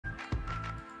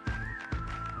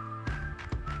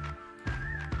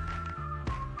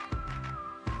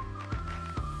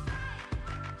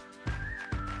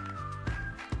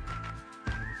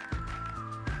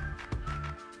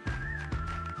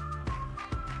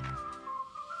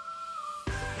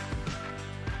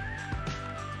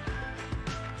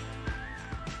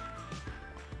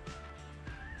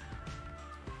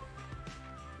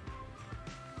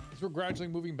As we're gradually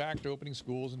moving back to opening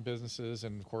schools and businesses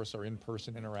and, of course, our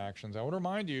in-person interactions, I want to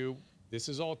remind you, this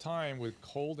is all time with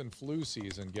cold and flu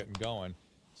season getting going.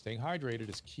 Staying hydrated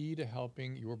is key to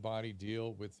helping your body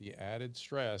deal with the added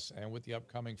stress and with the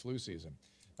upcoming flu season.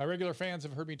 My regular fans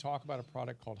have heard me talk about a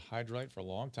product called Hydrolite for a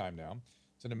long time now.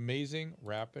 It's an amazing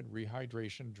rapid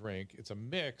rehydration drink. It's a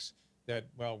mix that,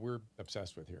 well, we're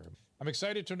obsessed with here. I'm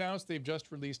excited to announce they've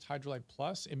just released Hydrolite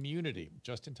Plus Immunity,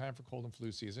 just in time for cold and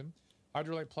flu season.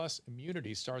 Hydrolite Plus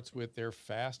Immunity starts with their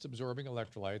fast-absorbing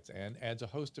electrolytes and adds a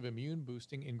host of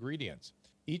immune-boosting ingredients.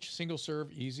 Each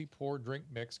single-serve, easy-pour drink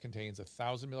mix contains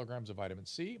 1,000 milligrams of vitamin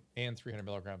C and 300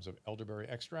 milligrams of elderberry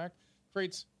extract,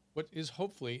 creates what is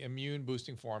hopefully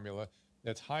immune-boosting formula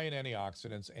that's high in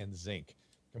antioxidants and zinc.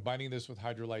 Combining this with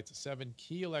Hydrolite's 7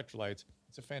 key electrolytes,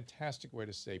 it's a fantastic way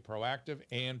to stay proactive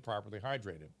and properly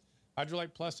hydrated.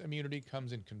 Hydrolite Plus Immunity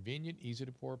comes in convenient,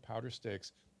 easy-to-pour powder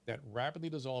sticks that rapidly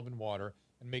dissolve in water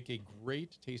and make a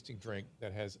great tasting drink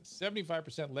that has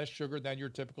 75% less sugar than your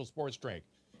typical sports drink.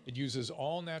 It uses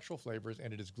all natural flavors,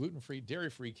 and it is gluten-free,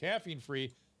 dairy-free,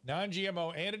 caffeine-free,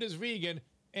 non-GMO, and it is vegan.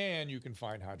 And you can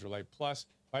find Hydrolite Plus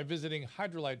by visiting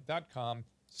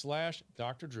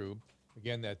hydrolite.com/Dr. Drew.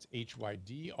 Again, that's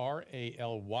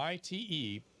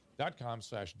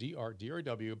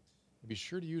HYDRALYTE.com/DRDRW. And be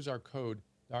sure to use our code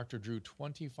Dr. Drew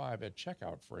 25 at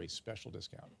checkout for a special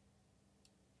discount.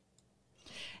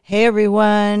 Hey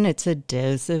everyone, it's a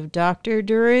dose of Dr.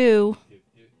 Drew.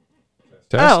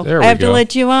 Oh, I have to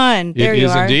let you on. There you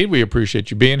are. It is indeed. We appreciate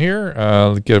you being here.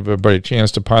 Give everybody a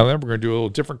chance to pile in. We're going to do a little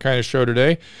different kind of show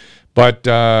today, but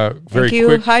very Thank you,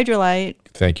 quick. Hydrolite.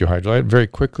 Thank you, Hydrolite. Very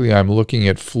quickly, I'm looking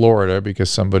at Florida because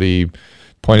somebody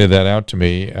pointed that out to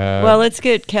me. Well, let's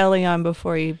get Kelly on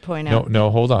before you point out.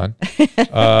 No, hold on.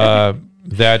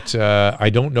 I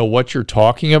don't know what you're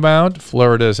talking about.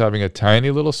 Florida is having a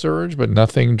tiny little surge, but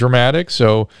nothing dramatic.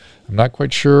 So I'm not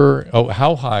quite sure. Oh,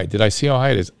 how high? Did I see how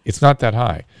high it is? It's not that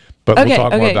high, but we'll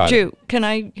talk more about Drew, it. can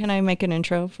I make an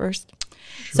intro first?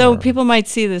 Sure. So people might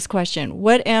see this question.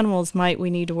 What animals might we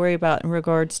need to worry about in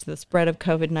regards to the spread of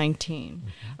COVID-19? Mm-hmm.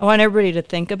 I want everybody to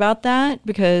think about that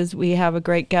because we have a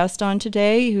great guest on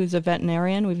today who's a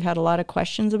veterinarian. We've had a lot of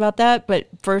questions about that. But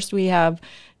first we have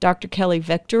Dr. Kelly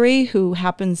Victory, who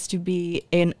happens to be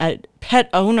a pet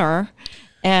owner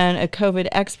and a COVID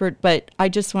expert, but I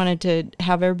just wanted to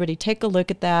have everybody take a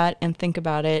look at that and think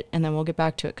about it, and then we'll get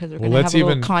back to it because we're going to have a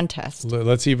little contest.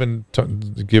 Let's even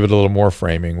give it a little more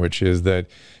framing, which is that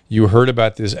you heard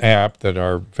about this app that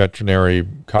our veterinary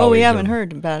colleagues... Oh, we haven't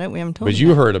heard about it. We haven't told you. But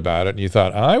you heard about it, and you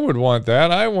thought, I would want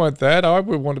that. I want that. I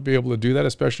would want to be able to do that,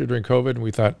 especially during COVID. And we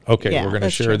thought, okay, we're going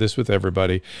to share this with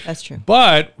everybody. That's true.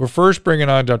 But we're first bringing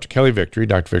on Dr. Kelly Victory.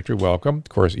 Dr. Victory, welcome. Of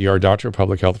course, ER doctor,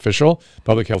 public health official,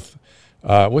 public health...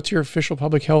 what's your official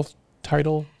public health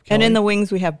title, Kelly? And in the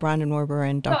wings, we have Brandon Werber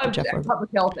and Dr. Jeff Werber. Public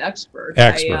health expert.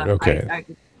 Okay.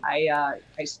 I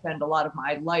spend a lot of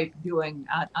my life doing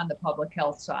on the public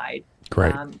health side.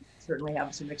 Great. Certainly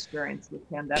have some experience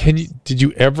with pandemics. Did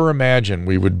you ever imagine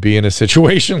we would be in a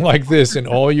situation like this in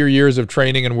all your years of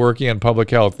training and working on public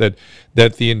health, that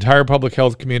the entire public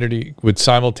health community would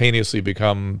simultaneously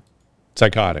become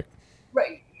psychotic?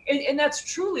 Right. And that's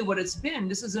truly what it's been.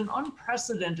 This is an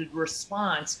unprecedented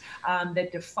response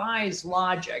that defies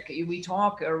logic.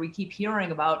 We keep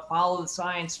hearing about follow the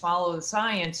science,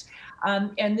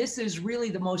 and this is really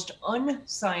the most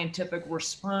unscientific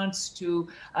response to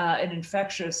an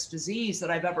infectious disease that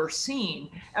I've ever seen.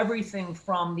 Everything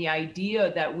from the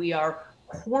idea that we are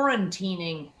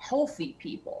quarantining healthy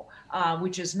people,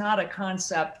 which is not a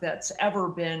concept that's ever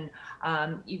been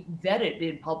vetted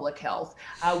in public health.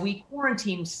 We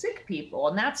quarantine sick people,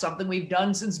 and that's something we've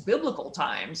done since biblical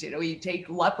times. You take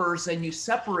lepers and you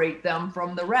separate them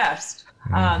from the rest.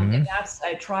 And that's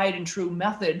a tried and true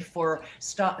method for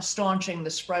staunching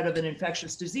the spread of an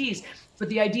infectious disease. But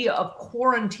the idea of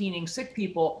quarantining sick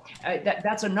people,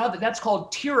 that's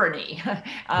called tyranny.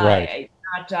 Right.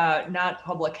 Not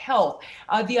public health.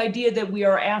 The idea that we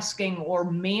are asking or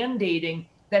mandating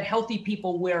that healthy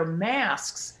people wear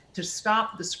masks to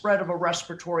stop the spread of a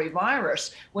respiratory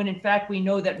virus, when in fact we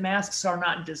know that masks are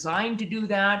not designed to do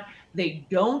that. They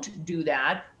don't do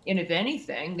that. And if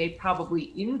anything, they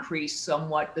probably increase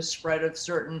somewhat the spread of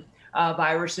certain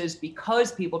viruses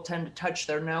because people tend to touch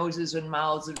their noses and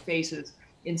mouths and faces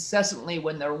incessantly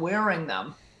when they're wearing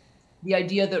them. The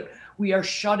idea that we are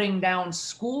shutting down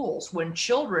schools when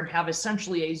children have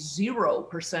essentially a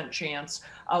 0% chance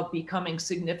of becoming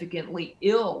significantly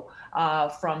ill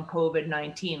from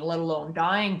COVID-19, let alone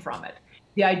dying from it.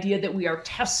 The idea that we are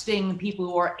testing people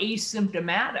who are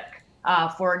asymptomatic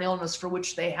for an illness for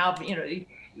which they have,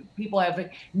 people have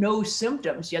no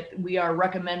symptoms, yet we are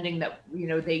recommending that,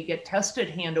 they get tested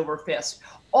hand over fist.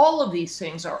 All of these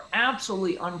things are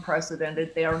absolutely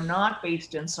unprecedented. They are not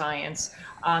based in science.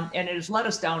 And it has led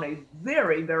us down a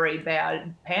very, very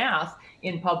bad path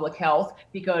in public health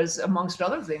because, amongst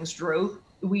other things, Drew,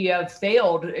 we have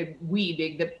failed,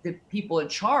 the people in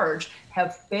charge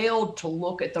have failed to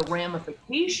look at the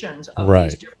ramifications of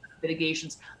these different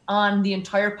mitigations on the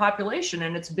entire population.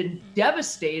 And it's been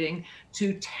devastating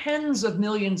to tens of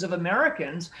millions of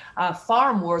Americans,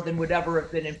 far more than would ever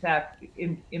have been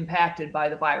impacted by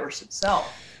the virus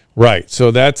itself. Right.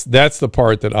 So that's the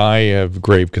part that I have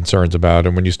grave concerns about.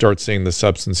 And when you start seeing the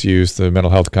substance use, the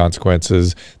mental health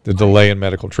consequences, the delay in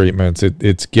medical treatments,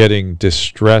 it's getting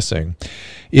distressing.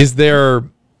 Is there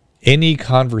any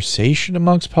conversation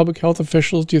amongst public health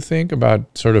officials, do you think,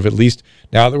 about sort of, at least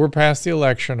now that we're past the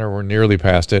election or we're nearly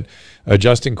past it,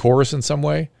 adjusting course in some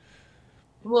way?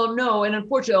 Well, no, and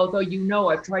unfortunately, although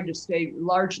I've tried to stay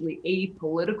largely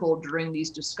apolitical during these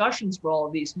discussions for all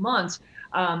of these months,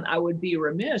 I would be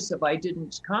remiss if I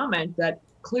didn't comment that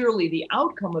clearly the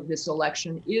outcome of this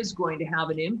election is going to have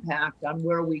an impact on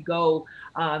where we go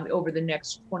over the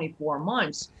next 24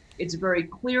 months. It's very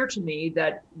clear to me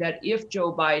that if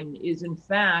Joe Biden is in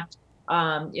fact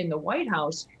in the White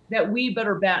House, that we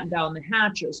better batten down the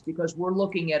hatches, because we're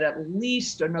looking at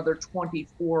least another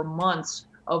 24 months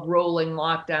of rolling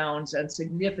lockdowns and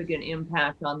significant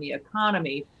impact on the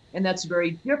economy. And that's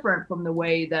very different from the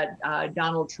way that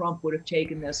Donald Trump would have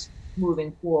taken this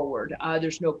moving forward.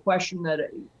 There's no question that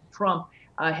Trump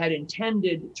had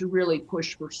intended to really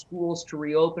push for schools to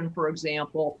reopen, for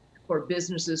example, for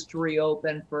businesses to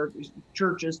reopen, for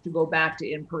churches to go back to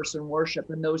in-person worship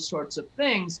and those sorts of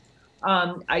things.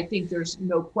 I think there's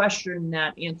no question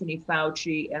that Anthony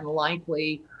Fauci and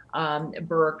likely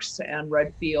Birx and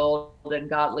Redfield and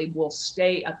Gottlieb will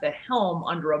stay at the helm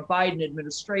under a Biden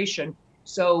administration.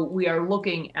 So we are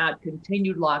looking at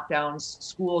continued lockdowns.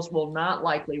 Schools will not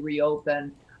likely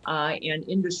reopen, and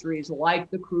industries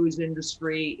like the cruise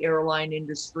industry, airline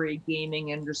industry, gaming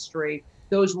industry,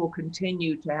 those will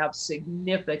continue to have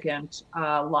significant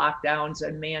lockdowns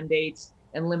and mandates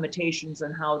and limitations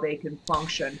on how they can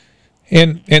function.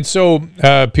 And so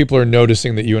people are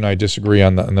noticing that you and I disagree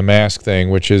on the mask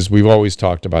thing, which is, we've always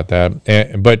talked about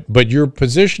that. But your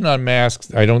position on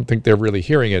masks, I don't think they're really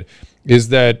hearing it, is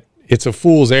that it's a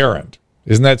fool's errand.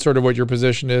 Isn't that sort of what your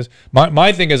position is?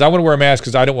 My thing is, I want to wear a mask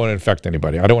because I don't want to infect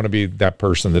anybody. I don't want to be that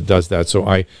person that does that. So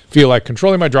I feel like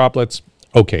controlling my droplets,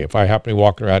 okay, if I happen to be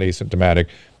walking around asymptomatic,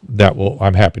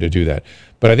 I'm happy to do that.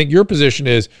 But I think your position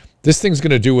is, this thing's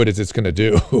going to do what it's going to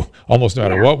do, almost no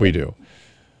matter what we do.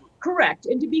 Correct.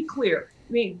 And to be clear,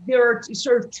 I mean, there are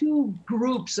sort of two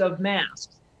groups of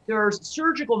masks. There are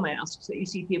surgical masks that you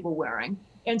see people wearing,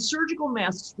 and surgical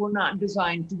masks were not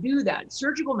designed to do that.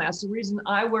 Surgical masks, the reason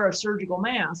I wear a surgical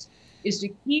mask is to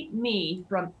keep me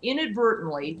from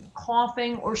inadvertently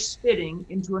coughing or spitting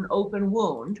into an open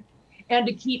wound, and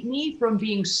to keep me from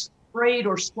being sprayed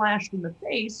or splashed in the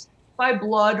face by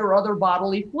blood or other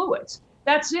bodily fluids.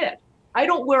 That's it. I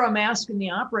don't wear a mask in the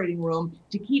operating room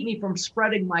to keep me from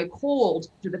spreading my cold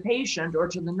to the patient or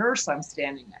to the nurse I'm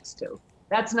standing next to.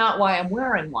 That's not why I'm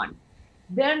wearing one.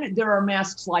 Then there are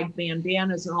masks like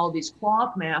bandanas and all these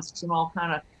cloth masks and all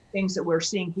kind of things that we're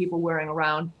seeing people wearing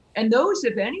around. And those,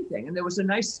 if anything, and there was a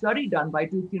nice study done by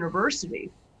Duke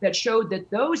University that showed that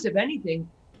those, if anything,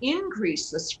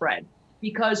 increase the spread,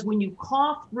 because when you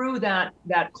cough through that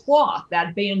cloth,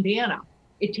 that bandana,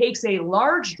 it takes a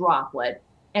large droplet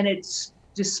and it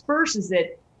disperses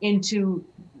it into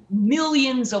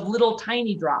millions of little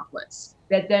tiny droplets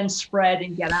that then spread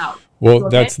and get out. Well, so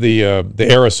that's the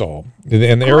aerosol,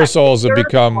 and the aerosols have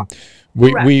become.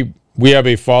 We have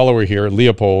a follower here,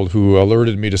 Leopold, who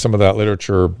alerted me to some of that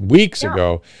literature weeks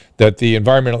ago, that the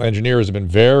environmental engineers have been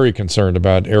very concerned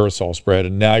about aerosol spread,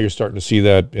 and now you're starting to see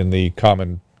that in the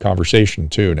common conversation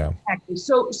too now. Exactly.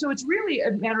 So it's really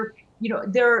a matter.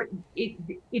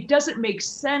 It doesn't make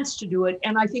sense to do it.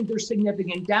 And I think there's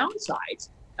significant downsides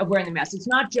of wearing the mask. It's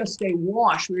not just a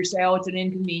wash where you say, oh, it's an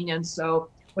inconvenience, so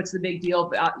what's the big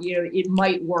deal? It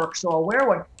might work, so I'll wear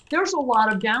one. There's a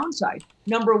lot of downside.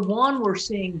 Number one, we're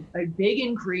seeing a big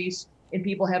increase in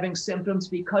people having symptoms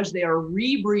because they are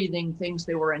rebreathing things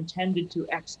they were intended to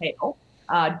exhale,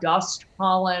 dust,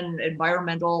 pollen,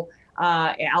 environmental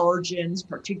allergens,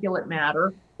 particulate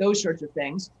matter, those sorts of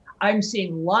things. I'm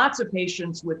seeing lots of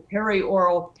patients with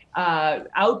perioral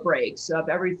outbreaks of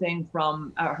everything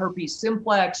from herpes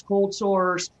simplex, cold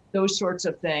sores, those sorts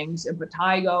of things,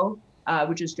 impetigo,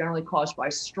 which is generally caused by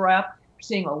strep. We're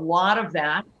seeing a lot of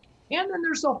that. And then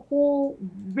there's a whole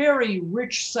very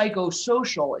rich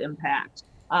psychosocial impact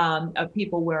of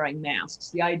people wearing masks.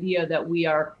 The idea that we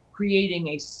are creating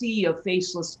a sea of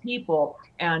faceless people,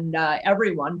 and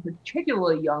everyone,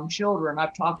 particularly young children,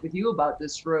 I've talked with you about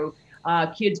this, Drew,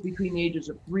 kids between the ages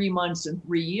of 3 months and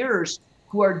 3 years,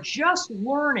 who are just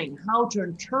learning how to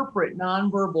interpret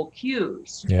nonverbal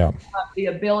cues. Yeah. The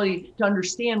ability to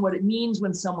understand what it means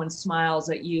when someone smiles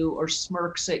at you or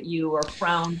smirks at you or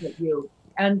frowns at you.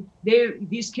 And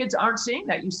these kids aren't seeing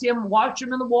that. You see them, watch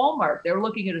them in the Walmart. They're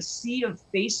looking at a sea of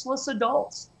faceless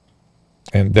adults.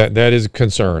 And that is a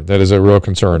concern. That is a real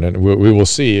concern. And we will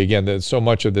see, again, that so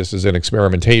much of this is an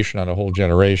experimentation on a whole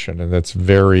generation. And that's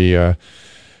very,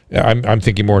 I'm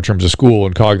thinking more in terms of school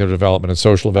and cognitive development and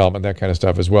social development, that kind of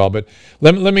stuff as well. But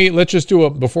let's just do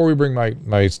before we bring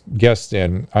my guests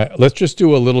in, let's just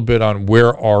do a little bit on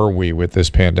where are we with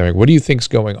this pandemic? What do you think's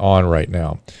going on right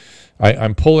now?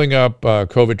 I'm pulling up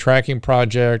COVID tracking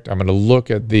project. I'm going to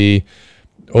look at the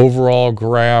overall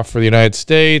graph for the United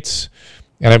States.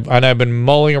 And I've been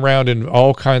mulling around in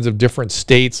all kinds of different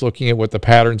states looking at what the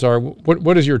patterns are.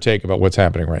 What is your take about what's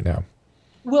happening right now?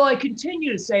 Well, I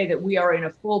continue to say that we are in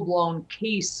a full-blown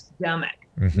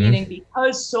case-demic, meaning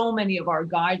because so many of our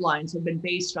guidelines have been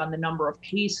based on the number of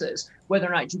cases, whether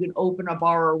or not you can open a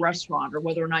bar or a restaurant, or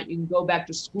whether or not you can go back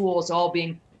to school, it's all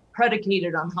being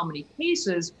predicated on how many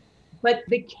cases. But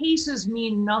the cases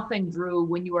mean nothing, Drew,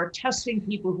 when you are testing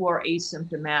people who are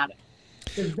asymptomatic.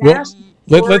 Well,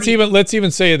 let's even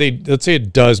say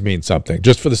it does mean something,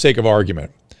 just for the sake of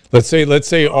argument. Let's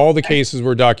say all the cases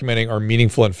we're documenting are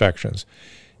meaningful infections.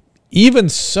 Even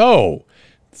so,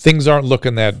 things aren't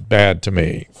looking that bad to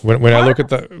me. When I look at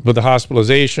the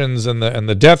hospitalizations and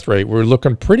the death rate, we're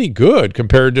looking pretty good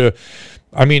compared to,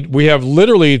 I mean, we have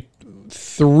literally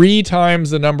 3 times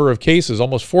the number of cases,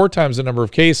 almost 4 times the number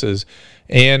of cases,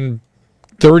 and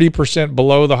 30%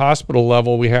 below the hospital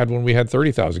level we had when we had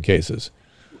 30,000 cases.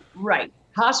 Right.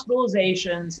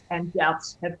 Hospitalizations and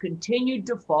deaths have continued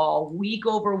to fall week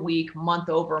over week, month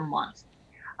over month.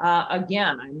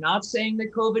 Again, I'm not saying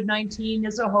that COVID-19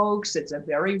 is a hoax. It's a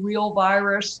very real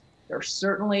virus. There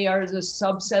certainly are a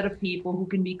subset of people who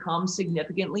can become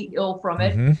significantly ill from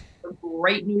it. The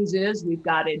great news is we've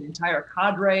got an entire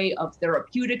cadre of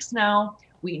therapeutics now.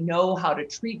 We know how to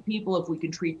treat people if we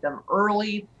can treat them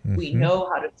early. We know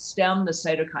how to stem the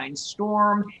cytokine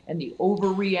storm and the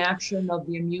overreaction of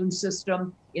the immune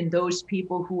system in those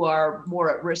people who are more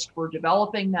at risk for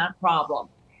developing that problem.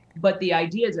 But the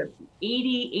idea is that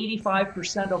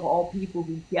 85% of all people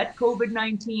who get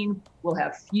COVID-19 will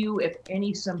have few, if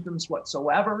any, symptoms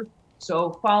whatsoever.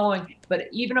 So but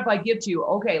even if I give to you,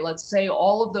 okay, let's say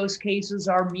all of those cases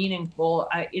are meaningful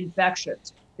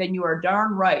infections, then you are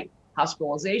darn right.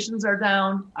 Hospitalizations are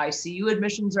down, ICU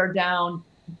admissions are down,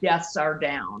 deaths are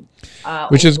down.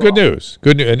 Which is good news.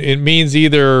 Good news. And it means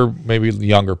either maybe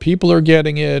younger people are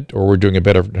getting it, or we're doing a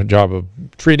better job of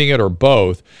treating it, or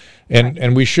both. And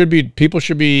people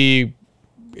should be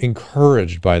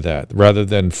encouraged by that rather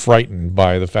than frightened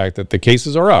by the fact that the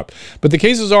cases are up. But the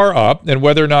cases are up, and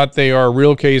whether or not they are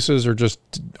real cases or just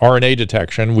RNA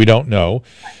detection, we don't know.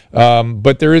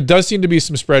 But there does seem to be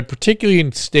some spread, particularly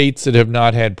in states that have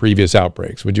not had previous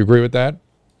outbreaks. Would you agree with that?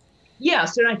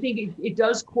 Yes, and I think it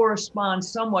does correspond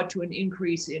somewhat to an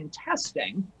increase in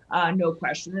testing, no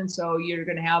question. And so you're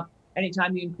going to have,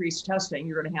 anytime you increase testing,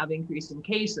 you're going to have increase in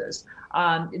cases.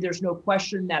 There's no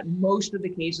question that most of the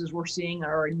cases we're seeing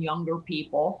are in younger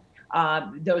people.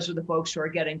 Those are the folks who are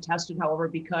getting tested, however,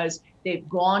 because they've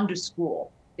gone to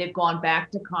school, they've gone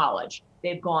back to college,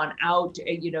 they've gone out,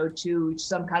 to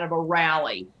some kind of a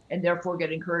rally, and therefore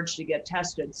get encouraged to get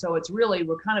tested. So it's really,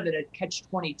 we're kind of in a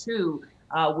catch-22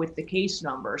 with the case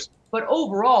numbers. But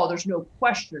overall, there's no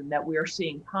question that we are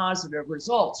seeing positive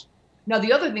results. Now,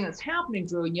 the other thing that's happening,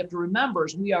 Drew, and you have to remember,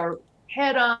 is we are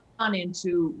head on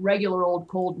into regular old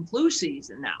cold and flu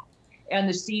season now. And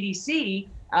the CDC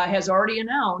has already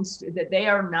announced that they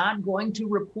are not going to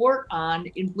report on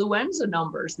influenza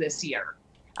numbers this year.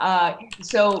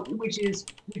 Which is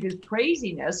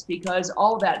craziness, because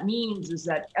all that means is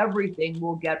that everything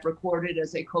will get recorded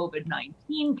as a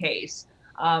COVID-19 case.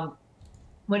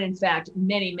 When in fact,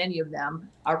 many of them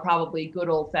are probably good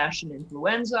old-fashioned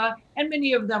influenza, and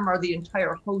many of them are the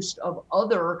entire host of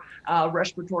other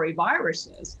respiratory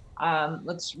viruses.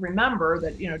 Let's remember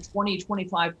that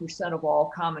 20-25% of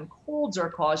all common colds are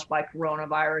caused by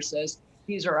coronaviruses.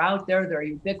 These are out there, they're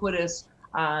ubiquitous.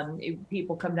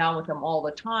 People come down with them all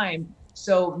the time.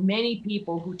 So many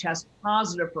people who test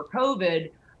positive for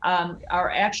COVID are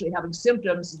actually having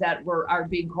symptoms that are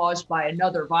being caused by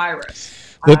another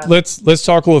virus. Let's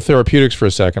talk a little therapeutics for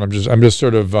a second. I'm just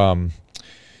sort of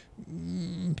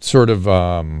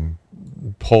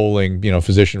polling,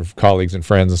 physician colleagues and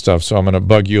friends and stuff. So I'm going to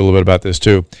bug you a little bit about this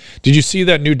too. Did you see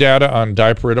that new data on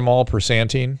dipyridamole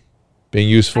persantine being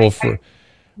useful for?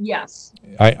 Yes.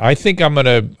 I think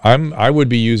I would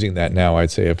be using that now.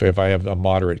 I'd say if I have a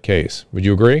moderate case. Would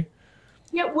you agree?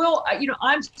 Yeah, well,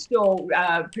 I'm still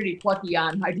pretty plucky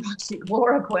on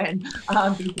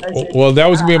hydroxychloroquine because. Well, that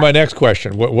was gonna be my next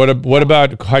question. What about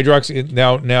hydroxy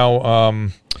now?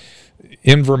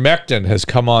 Ivermectin has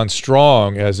come on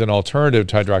strong as an alternative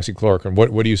to hydroxychloroquine.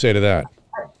 What do you say to that?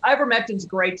 Ivermectin's a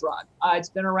great drug. It's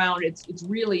been around. It's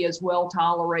really as well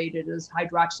tolerated as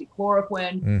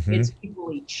hydroxychloroquine. It's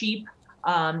equally cheap.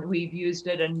 We've used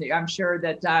it, and I'm sure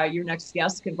that your next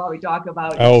guest can probably talk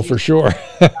about it. Oh, for sure.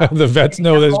 The vets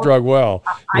know this drug well.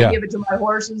 I give it to my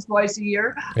horses twice a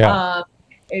year. Yeah.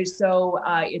 So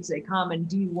it's a common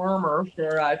dewormer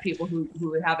for people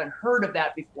who haven't heard of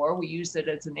that before. We use it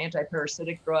as an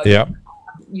antiparasitic drug. Yeah.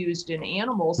 Used in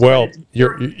animals. Well,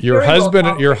 your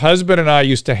husband and I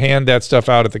used to hand that stuff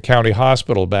out at the county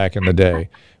hospital back in the day.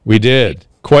 We did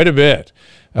quite a bit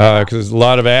because there's a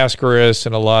lot of ascaris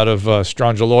and a lot of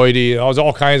strongyloidy. It was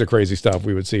all kinds of crazy stuff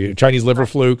we would see. Chinese liver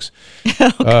flukes.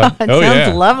 Oh, God,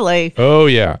 sounds lovely. Oh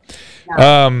yeah.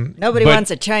 Nobody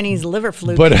wants a Chinese liver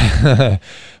fluke.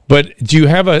 But do you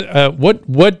have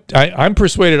I'm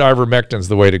persuaded ivermectin's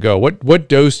the way to go. What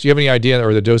dose, do you have any idea,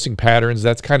 or the dosing patterns?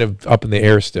 That's kind of up in the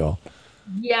air still.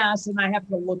 Yes, and I have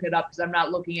to look it up because I'm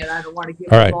not looking at it. I don't want to give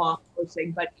the wrong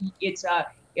dosing, but it's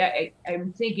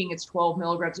I'm thinking it's 12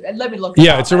 milligrams. Let me look.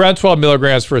 It's around 12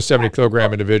 milligrams for a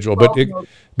 70-kilogram individual.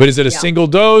 But is it a single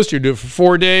dose? Do you do it for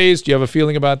 4 days? Do you have a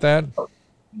feeling about that?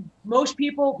 Most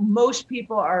people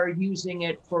are using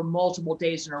it for multiple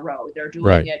days in a row. They're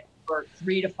doing it for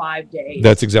 3 to 5 days.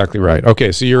 That's exactly right.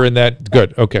 Okay, so you're in that.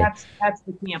 Good. Okay. That's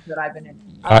the camp that I've been in.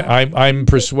 I'm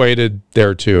persuaded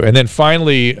there too. And then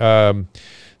finally,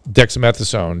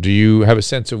 dexamethasone. Do you have a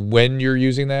sense of when you're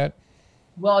using that?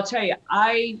 Well, I'll tell you,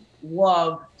 I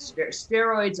love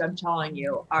steroids. I'm telling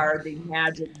you, are the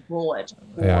magic bullet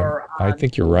for. I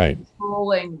think you're right.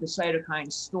 Controlling the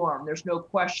cytokine storm. There's no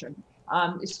question.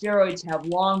 Steroids have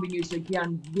long been used,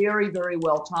 again, very, very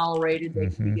well tolerated. They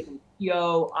can be given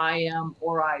PO, IM,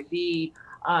 or IV.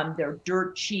 They're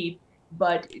dirt cheap,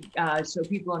 but so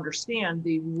people understand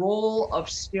the role of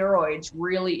steroids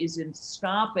really is in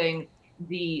stopping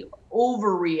the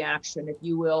overreaction, if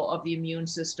you will, of the immune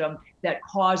system that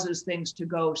causes things to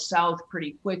go south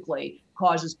pretty quickly,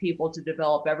 causes people to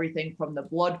develop everything from the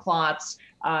blood clots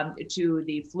to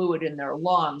the fluid in their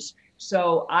lungs.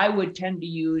 So I would tend to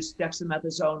use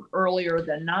dexamethasone earlier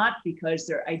than not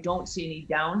because I don't see any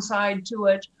downside to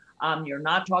it. You're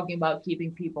not talking about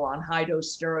keeping people on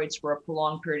high-dose steroids for a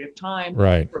prolonged period of time.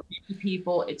 Right. For many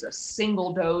people, it's a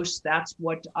single dose. That's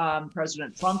what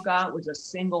President Trump got, was a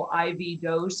single IV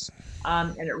dose,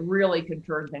 and it really can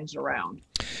turn things around.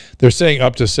 They're saying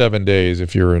up to 7 days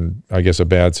if you're in, I guess, a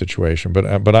bad situation.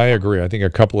 But I agree. I think a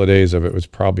couple of days of it was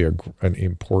probably an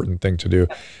important thing to do.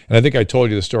 And I think I told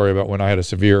you the story about when I had a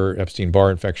severe Epstein-Barr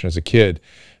infection as a kid.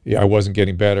 I wasn't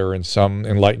getting better, and some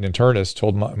enlightened internist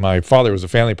told my father, was a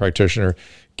family practitioner,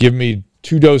 give me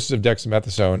 2 doses of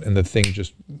dexamethasone, and the thing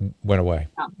just went away.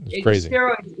 It's crazy.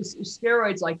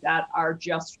 Steroids like that are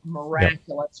just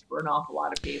miraculous for an awful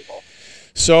lot of people.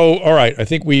 So, all right, I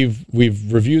think we've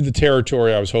reviewed the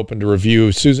territory I was hoping to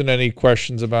review. Susan, any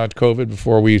questions about COVID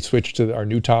before we switch to our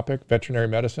new topic, veterinary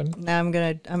medicine? No, I'm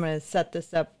gonna set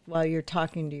this up while you're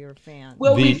talking to your fans.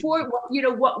 Well,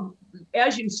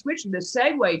 as you switch the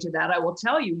segue to that, I will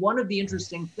tell you one of the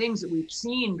interesting things that we've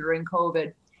seen during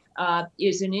COVID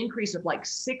is an increase of like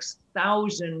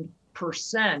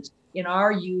 6,000% in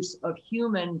our use of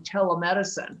human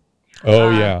telemedicine.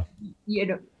 Oh, yeah.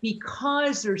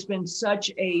 Because there's been such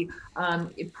a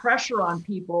pressure on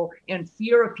people and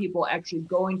fear of people actually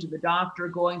going to the doctor,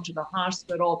 going to the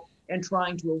hospital, and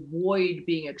trying to avoid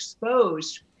being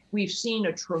exposed, we've seen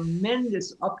a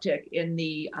tremendous uptick in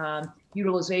the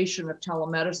utilization of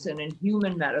telemedicine and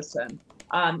human medicine.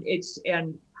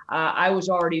 I was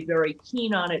already very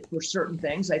keen on it for certain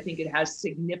things. I think it has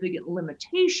significant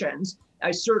limitations.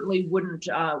 I certainly wouldn't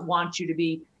want you to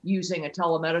be using a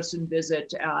telemedicine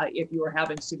visit if you were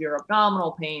having severe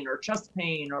abdominal pain or chest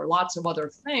pain or lots of other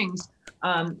things.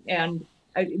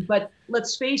 But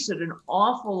let's face it, an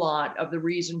awful lot of the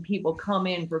reason people come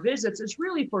in for visits is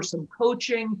really for some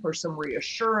coaching, for some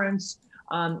reassurance,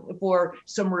 for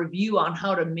some review on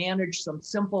how to manage some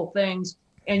simple things.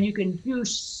 And you can do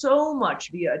so much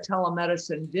via a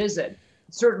telemedicine visit.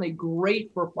 It's certainly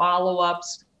great for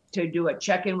follow-ups, to do a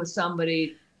check-in with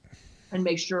somebody and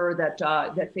make sure that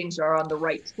that things are on the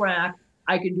right track.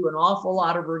 I can do an awful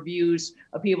lot of reviews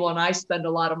of people, and I spend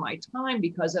a lot of my time,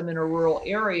 because I'm in a rural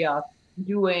area,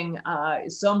 doing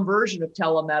some version of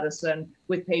telemedicine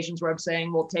with patients where I'm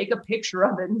saying, well, take a picture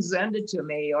of it and send it to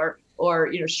me, or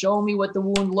show me what the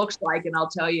wound looks like, and I'll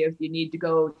tell you if you need to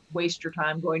go waste your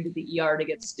time going to the ER to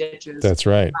get stitches. That's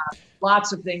right.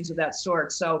 Lots of things of that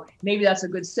sort. So maybe that's a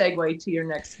good segue to your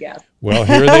next guest. Well,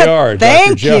 here they are.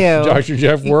 Thank you. Dr.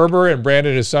 Jeff Werber and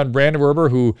Brandon, his son, Brandon Werber,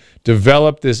 who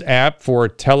developed this app for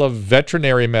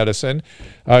televeterinary medicine.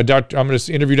 I'm going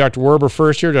to interview Dr. Werber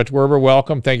first here. Dr. Werber,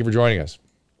 welcome. Thank you for joining us.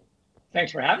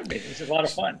 Thanks for having me. This is a lot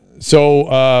of fun.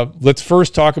 So let's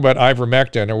first talk about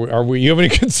ivermectin. You have any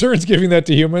concerns giving that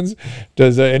to humans?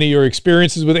 Does any of your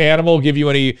experiences with animal give you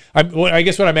any? I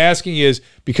guess what I'm asking is,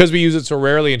 because we use it so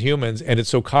rarely in humans and it's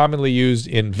so commonly used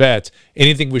in vets,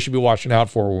 anything we should be watching out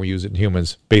for when we use it in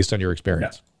humans based on your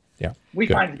experience? Yeah. We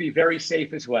find it to be very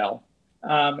safe as well.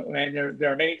 And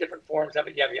there are many different forms of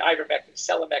it. You have the ivermectin,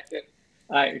 selamectin.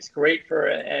 It's great for,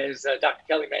 as Dr.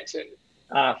 Kelly mentioned,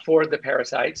 for the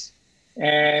parasites.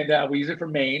 And we use it for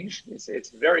mange.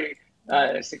 It's very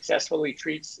successfully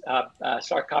treats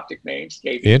sarcoptic mange,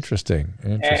 scabies. Interesting.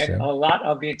 And a lot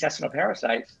of the intestinal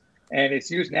parasites. And it's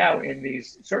used now in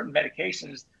these certain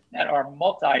medications that are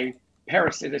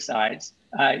multi-parasiticides.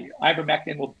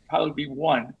 Ivermectin will probably be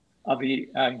one of the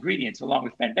ingredients, along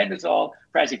with fenbendazole,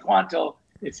 praziquantel,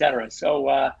 etc.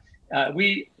 So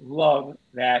we love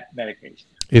that medication.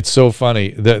 It's so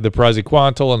funny. The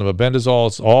praziquantel and the mebendazole,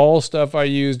 it's all stuff I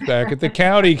used back at the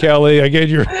county, Kelly. I get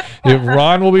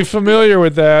Ron will be familiar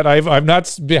with that. I've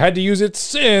not had to use it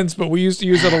since, but we used to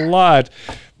use it a lot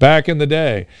back in the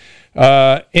day.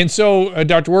 And so,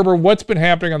 Dr. Werber, what's been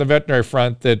happening on the veterinary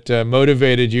front that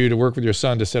motivated you to work with your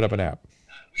son to set up an app?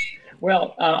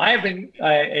 Well, I have been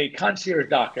a concierge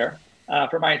doctor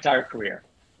for my entire career.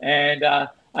 And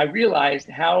I realized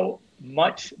how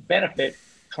much benefit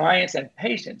clients and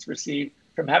patients receive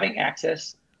from having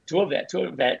access to a vet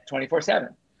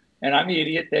 24/7. And I'm the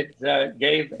idiot that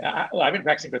I've been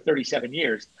practicing for 37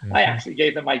 years. Mm-hmm. I actually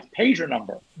gave them my pager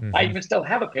number. Mm-hmm. I even still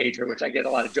have a pager, which I get a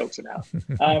lot of jokes about.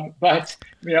 But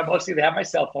mostly they have my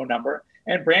cell phone number.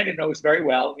 And Brandon knows very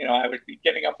well, I would be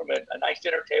getting up from a nice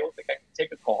dinner table, think I could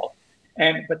take a call.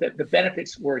 But the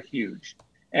benefits were huge.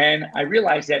 And I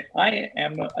realized that I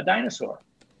am a dinosaur.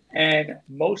 And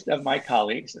most of my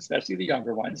colleagues, especially the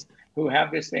younger ones, who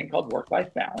have this thing called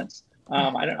work-life balance,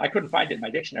 I couldn't find it in my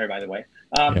dictionary, by the way.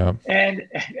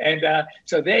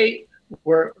 So they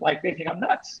were like, they think I'm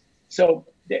nuts. So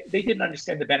they didn't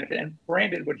understand the benefit. And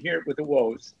Brandon would hear it with the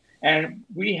woes. And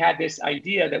we had this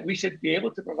idea that we should be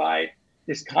able to provide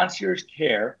this concierge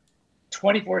care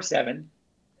 24/7,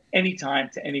 anytime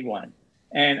to anyone.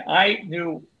 And I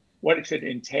knew what it should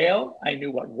entail. I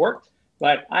knew what worked.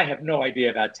 But I have no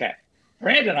idea about tech.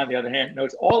 Brandon, on the other hand,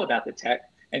 knows all about the tech,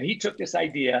 and he took this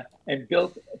idea and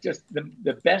built just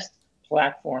the best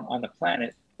platform on the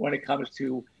planet when it comes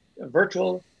to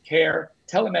virtual care,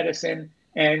 telemedicine,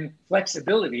 and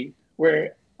flexibility,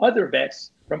 where other vets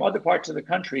from other parts of the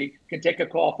country can take a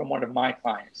call from one of my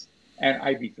clients, and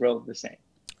I'd be thrilled the same.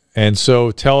 And so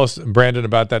tell us, Brandon,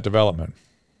 about that development.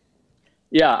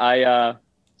 Yeah,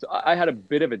 So I had a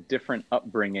bit of a different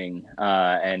upbringing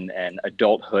and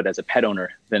adulthood as a pet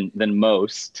owner than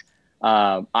most.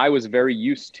 I was very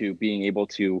used to being able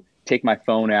to take my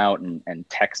phone out and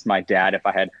text my dad.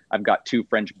 I've got 2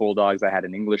 French bulldogs. I had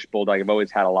an English bulldog. I've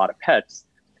always had a lot of pets.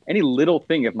 Any little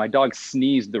thing, if my dog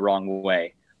sneezed the wrong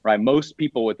way, right? Most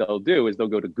people, what they'll do is they'll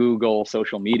go to Google,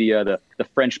 social media, the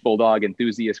French bulldog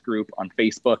enthusiast group on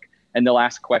Facebook, and they'll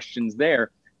ask questions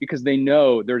there, because they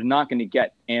know they're not going to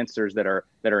get answers that are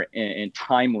in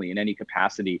timely in any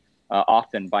capacity,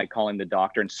 often by calling the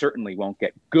doctor, and certainly won't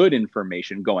get good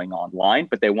information going online,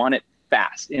 but they want it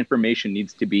fast. Information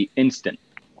needs to be instant.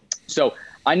 So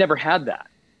I never had that,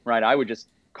 right? I would just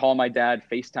call my dad,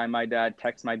 FaceTime my dad,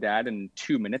 text my dad, and in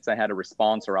 2 minutes I had a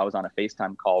response, or I was on a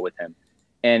FaceTime call with him.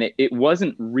 And it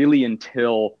wasn't really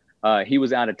until he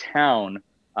was out of town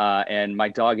and my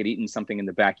dog had eaten something in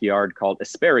the backyard called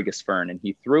asparagus fern, and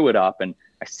he threw it up, and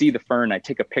I see the fern, I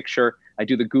take a picture, I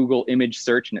do the Google image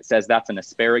search, and it says that's an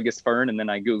asparagus fern, and then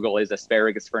I Google, is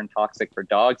asparagus fern toxic for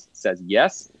dogs? It says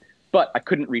yes, but I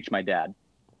couldn't reach my dad.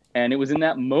 And it was in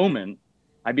that moment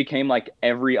I became like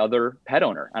every other pet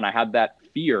owner, and I had that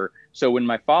fear. So when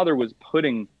my father was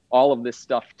putting all of this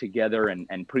stuff together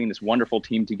and putting this wonderful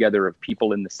team together of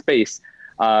people in the space,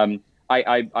 I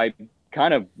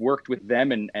kind of worked with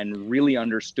them and really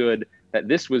understood that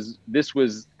this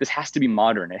has to be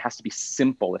modern. It has to be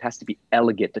simple. It has to be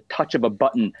elegant. The touch of a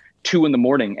button 2 in the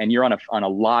morning and you're on a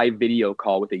live video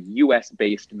call with a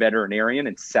US-based veterinarian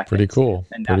in seconds. Pretty cool.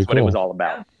 And that's what it was all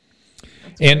about.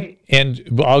 And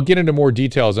I'll get into more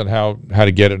details on how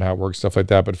to get it and how it works, stuff like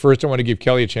that. But first, I want to give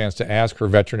Kelly a chance to ask her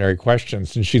veterinary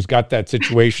questions, since she's got that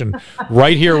situation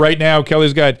right here, right now.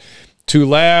 Kelly's got 2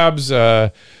 labs,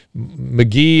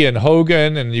 McGee and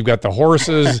Hogan, and you've got the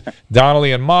horses,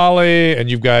 Donnelly and Molly, and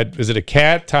you've got, is it a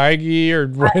cat, Tiggy, or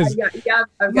what is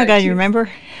oh my God, you remember?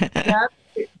 Yeah,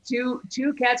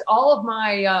 two cats. All of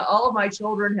my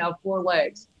children have 4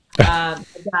 legs.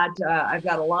 I've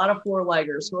got a lot of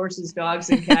 4-leggers, horses, dogs,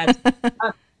 and cats.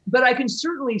 But I can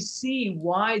certainly see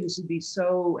why this would be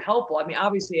so helpful. I mean,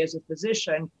 obviously, as a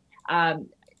physician,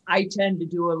 I tend to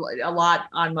do a lot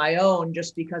on my own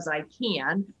just because I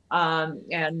can.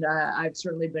 And I've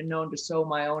certainly been known to sew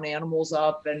my own animals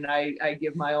up, and I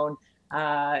give my own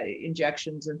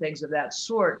injections and things of that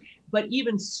sort. But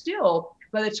even still,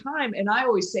 by the time, and I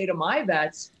always say to my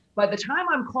vets, by the time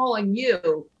I'm calling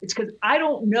you, it's because I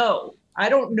don't know. I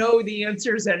don't know the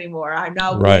answers anymore. I'm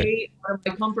now way out of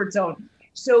my comfort zone.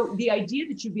 So the idea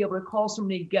that you'd be able to call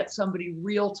somebody, get somebody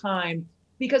real time,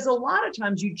 because a lot of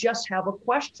times you just have a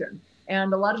question.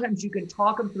 And a lot of times you can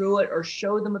talk them through it or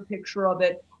show them a picture of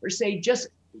it or say, just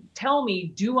tell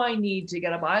me, do I need to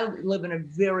get up? I live in a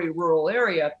very rural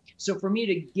area. So for me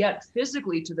to get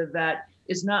physically to the vet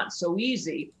is not so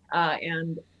easy.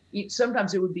 And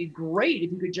sometimes it would be great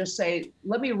if you could just say,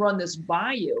 let me run this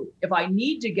by you. If I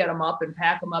need to get them up and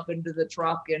pack them up into the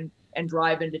truck and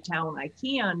drive into town, I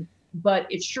can. But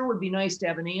it sure would be nice to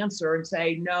have an answer and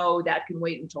say, no, that can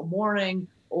wait until morning,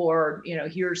 or,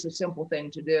 here's the simple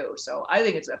thing to do. So I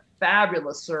think it's a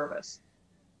fabulous service.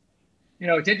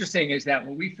 What's interesting is that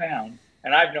what we found,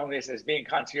 and I've known this as being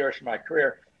concierge in my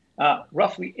career,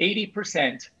 roughly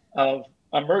 80% of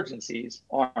emergencies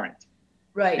aren't.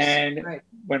 Right. And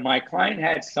when my client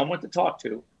had someone to talk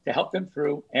to help them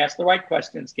through, ask the right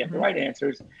questions, get the right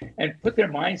answers, and put their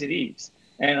minds at ease.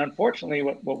 And unfortunately,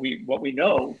 what we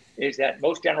know is that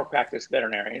most general practice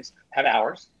veterinarians have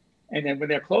hours, and then when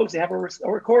they're closed, they have a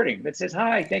recording that says,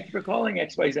 "Hi, thank you for calling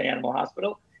XYZ Animal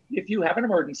Hospital. If you have an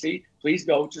emergency, please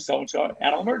go to so-and-so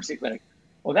animal emergency clinic."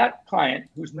 Well, that client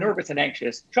who's nervous and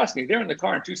anxious, trust me, they're in the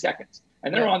car in 2 seconds,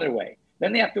 and they're on their way.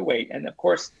 Then they have to wait. And of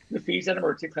course, the fees at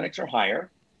emergency clinics are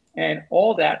higher, and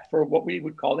all that for what we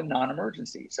would call the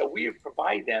non-emergency. So we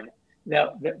provide them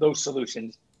those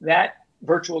solutions, that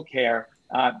virtual care.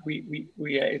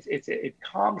 It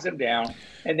calms them down.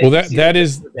 And well, that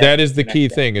is the key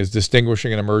thing, is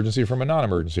distinguishing an emergency from a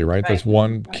non-emergency, right? That's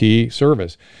one key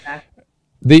service.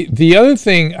 The other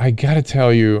thing I got to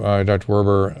tell you, Dr.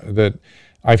 Werber, that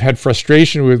I've had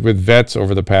frustration with vets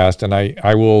over the past, and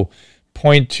I will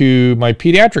point to my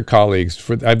pediatric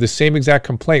colleagues. I have the same exact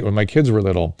complaint when my kids were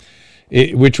little,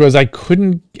 which was I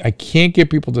can't get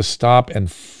people to stop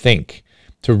and think,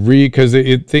 because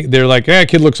they're like,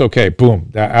 kid looks okay,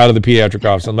 boom, out of the pediatric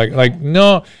office. I'm like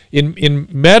no, in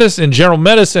medicine, in general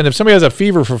medicine, if somebody has a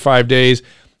fever for 5 days,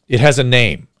 it has a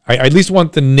name. I at least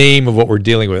want the name of what we're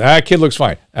dealing with. Kid looks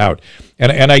fine, out.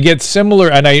 And I get similar,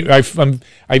 and I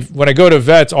when I go to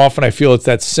vets, often I feel it's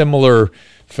that similar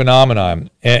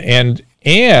phenomenon,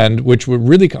 and which would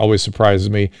really always surprises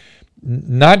me,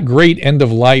 not great end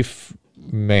of life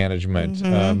management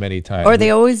many times. Or they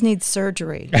always need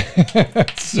surgery.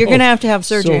 You're going to have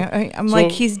surgery. I'm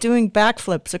like, he's doing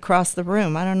backflips across the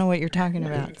room. I don't know what you're talking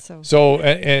about. So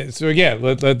again,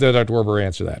 let Dr. Werber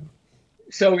answer that.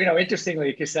 So,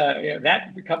 interestingly, because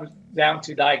that comes down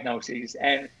to diagnoses.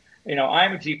 And,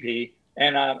 I'm a GP,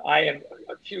 and I am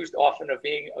accused often of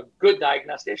being a good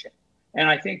diagnostician. And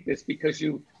I think this because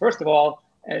first of all,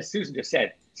 as Susan just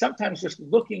said, sometimes just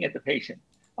looking at the patient.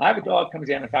 I have a dog comes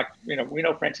in. In fact, we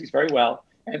know Frenchies very well.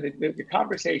 And the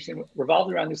conversation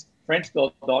revolved around this French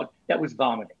bulldog that was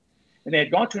vomiting. And they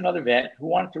had gone to another vet who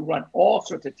wanted to run all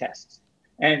sorts of tests.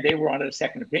 And they were on a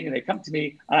second opinion. They come to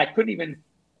me, and I couldn't even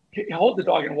hold the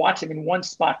dog and watch him in one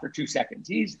spot for 2 seconds.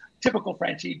 He's typical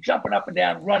Frenchie, jumping up and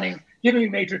down, running, giving me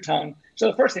major tongue. So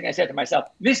the first thing I said to myself,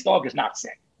 this dog is not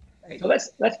sick. So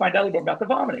let's find out a little more about the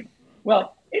vomiting.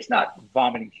 Well, it's not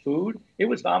vomiting food. It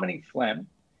was vomiting phlegm.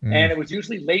 And it was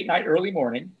usually late night, early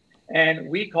morning. And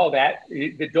we call that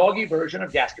the doggy version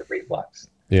of gastric reflux.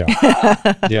 Yeah.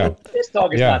 This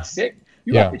dog is not sick.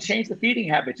 You have to change the feeding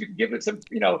habits. You can give it some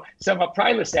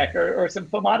Prilosec or some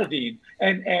famotidine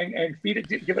and feed it,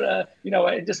 give it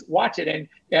and just watch it. And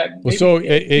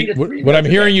what I'm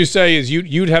hearing you say is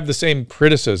you'd have the same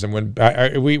criticism when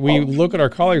we look at our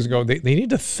colleagues and go, they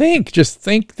need to think, just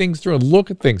think things through and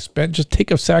look at things. Just take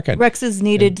a second. Rex has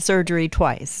needed surgery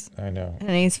twice. I know.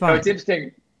 And he's fine. It's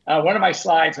interesting. One of my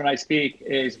slides when I speak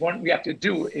is one we have to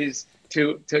do is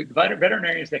to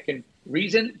veterinarians that can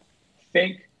reason,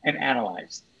 think, and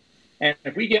analyze. And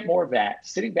if we get more of that,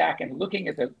 sitting back and looking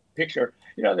at the picture,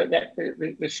 you know,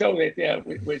 the show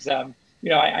that was, you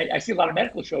know, I see a lot of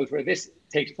medical shows where this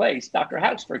takes place. Dr.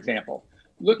 House, for example,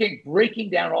 breaking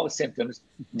down all the symptoms,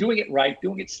 doing it right,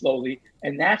 doing it slowly.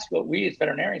 And that's what we as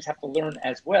veterinarians have to learn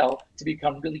as well to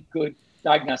become really good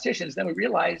diagnosticians. Then we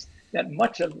realize that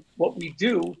much of what we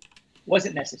do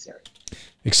wasn't necessary.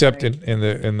 Except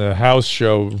in the house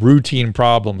show, routine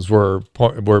problems were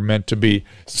meant to be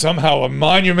somehow a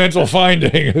monumental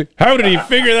finding. How did he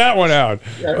figure that one out?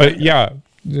 Yeah,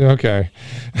 okay.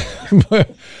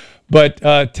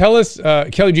 But tell us,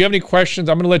 Kelly, do you have any questions?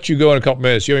 I'm going to let you go in a couple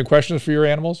minutes. Do you have any questions for your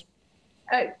animals?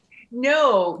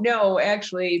 No,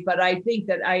 actually, but I think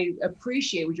that I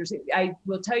appreciate what you're saying. I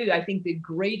will tell you, I think the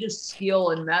greatest skill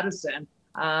in medicine,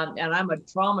 and I'm a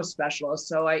trauma specialist,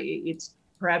 so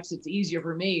perhaps it's easier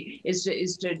for me, is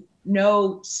to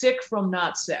know sick from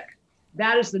not sick.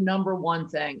 That is the number one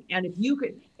thing. And if you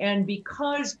could, and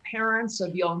because parents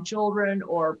of young children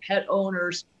or pet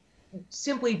owners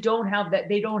simply don't have that,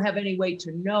 they don't have any way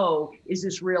to know, is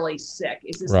this really sick?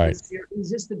 Is this, right. is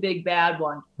this the big bad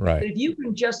one? Right. But if you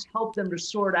can just help them to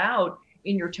sort out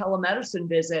in your telemedicine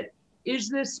visit, is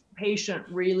this patient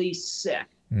really sick?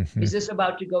 Mm-hmm. Is this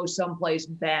about to go someplace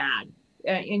bad?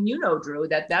 And you know, Drew,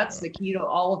 that's the key to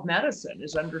all of medicine,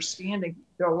 is understanding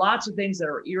there are lots of things that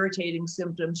are irritating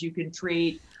symptoms you can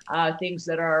treat, things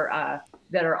that are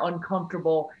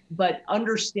uncomfortable, but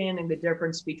understanding the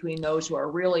difference between those who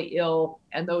are really ill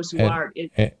and those who aren't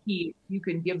is key. You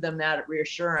can give them that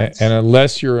reassurance. And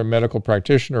unless you're a medical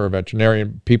practitioner or a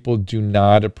veterinarian, people do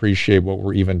not appreciate what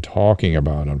we're even talking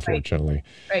about, unfortunately.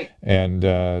 Right. And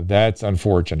that's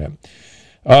unfortunate.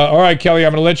 All right, Kelly,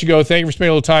 I'm going to let you go. Thank you for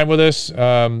spending a little time with us.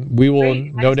 We will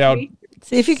no doubt.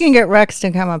 See if you can get Rex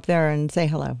to come up there and say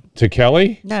hello. To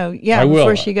Kelly? No, yeah,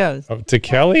 before she goes. To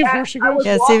Kelly before she goes? I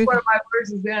was one of my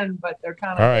verses in, but they're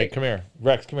kind of. All right, come here.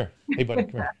 Rex, come here. Hey, buddy,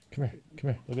 come here. Come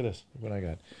here. Look at this. Look what I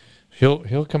got.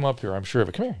 He'll come up here, I'm sure of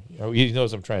it. Come here. Oh, he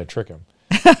knows I'm trying to trick him.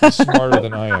 He's smarter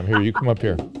than I am. Here, you come up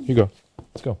here. You go.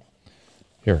 Let's go.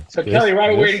 Here. So, Kelly, while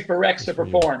we're waiting for Rex to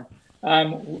perform,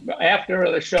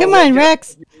 after the show, come on,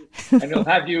 Rex, and we'll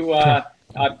have you.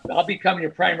 I'll become your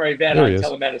primary vet on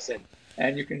telemedicine,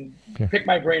 and you can pick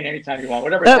my brain anytime you want,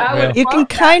 whatever. You can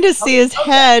kind of see his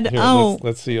head. Here,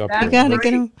 let's see up here. You gotta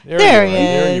get him. There he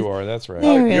is. There you are. That's right.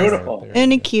 There beautiful.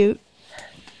 Isn't he cute?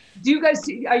 Do you guys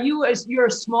see? You're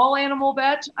a small animal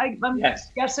vet? I'm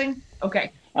guessing.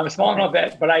 Okay. I'm a small animal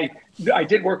vet, but I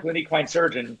did work with an equine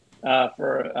surgeon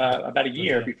for about a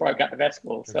year before I got to vet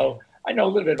school, so I know a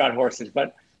little bit about horses,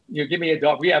 but you give me a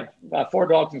dog. We have 4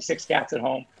 dogs and 6 cats at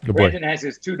home. Brandon has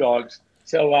his 2 dogs.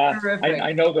 So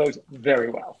I know those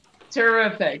very well.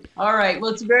 Terrific. All right.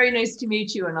 Well, it's very nice to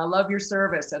meet you, and I love your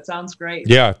service. That sounds great.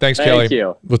 Yeah. Thanks, Kelly. Thank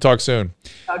you. We'll talk soon.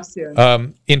 Talk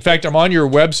soon. In fact, I'm on your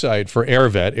website for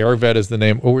Airvet. Airvet is the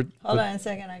name. Hold on a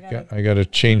second. I got to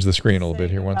change the screen a little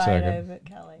bit here. One second.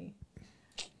 Kelly.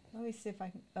 Let me see if I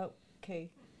can. Oh, okay.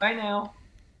 Bye now.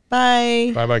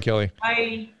 Bye. Bye, Kelly.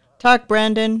 Bye. Talk,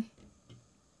 Brandon.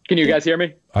 Can you guys hear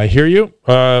me? I hear you.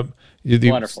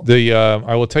 Wonderful.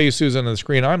 I will tell you, Susan, on the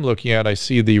screen I'm looking at, I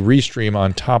see the restream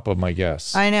on top of my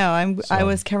guests. I know. I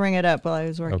was covering it up while I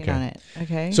was working on it.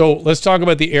 Okay. So let's talk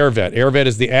about the Airvet. Airvet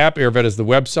is the app. Airvet is the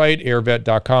website.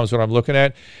 Airvet.com is what I'm looking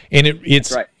at, and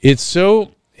it's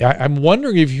so. I'm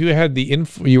wondering if you had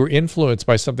you were influenced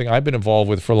by something I've been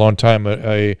involved with for a long time,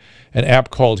 an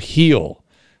app called Heal.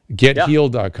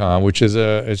 GetHeal.com, which is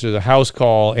a house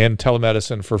call and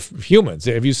telemedicine for humans.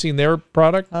 Have you seen their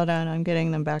product? Hold on, I'm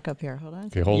getting them back up here. Hold on.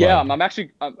 Okay, hold on.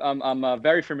 I'm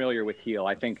very familiar with Heal.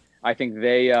 I think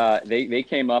they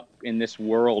came up in this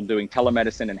world doing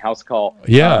telemedicine and house call.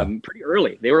 Pretty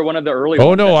early. They were one of the early.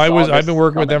 Oh no, I've been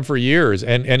working with them for years,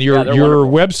 and your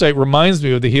website reminds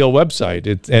me of the Heal website.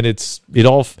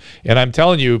 And I'm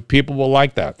telling you, people will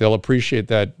like that. They'll appreciate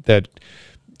that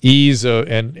ease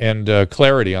and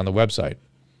clarity on the website.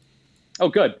 Oh,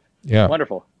 good. Yeah.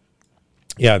 Wonderful.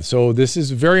 Yeah. So this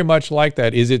is very much like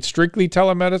that. Is it strictly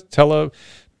televet,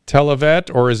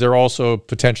 or is there also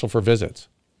potential for visits?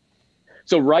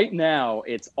 So right now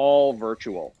it's all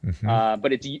virtual,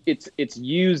 but it's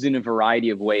used in a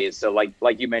variety of ways. So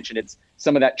like you mentioned, it's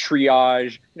some of that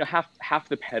triage. You know, half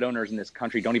the pet owners in this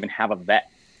country don't even have a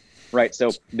vet, right? So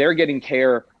they're getting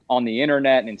care on the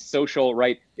internet and in social,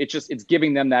 right? It's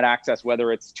giving them that access,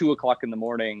 whether it's 2 o'clock in the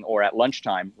morning or at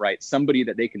lunchtime, right? Somebody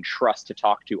that they can trust to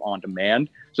talk to on demand.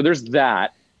 So there's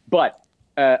that. But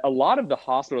a lot of the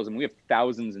hospitals, and we have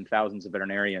thousands and thousands of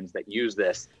veterinarians that use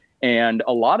this, And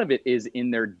a lot of it is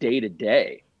in their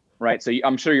day-to-day, right? So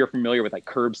I'm sure you're familiar with like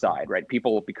curbside, right?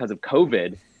 People, because of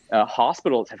COVID,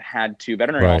 hospitals have had to,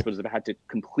 veterinary hospitals have had to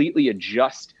completely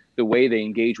adjust the way they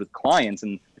engage with clients.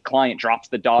 And the client drops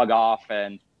the dog off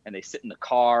and they sit in the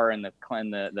car, and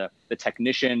the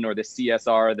technician or the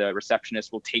CSR, the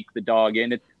receptionist, will take the dog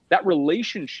in. That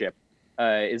relationship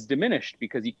is diminished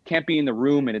because you can't be in the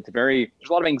room, and there's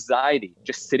a lot of anxiety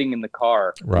just sitting in the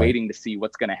car waiting to see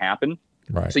what's going to happen.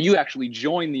 So you actually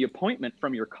join the appointment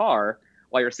from your car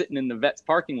while you're sitting in the vet's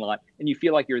parking lot, and you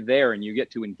feel like you're there and you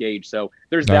get to engage. So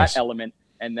there's that element.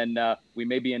 And then we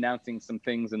may be announcing some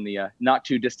things in the not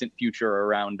too distant future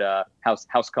around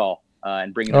house call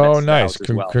and bringing the vets nice. as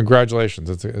well. Congratulations.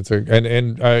 And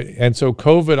so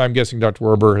COVID, I'm guessing, Dr.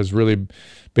 Werber, has really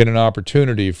been an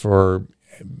opportunity for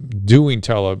doing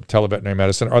televeterinary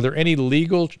medicine. Are there any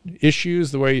legal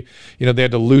issues, the way, they had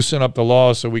to loosen up the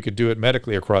law so we could do it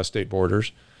medically across state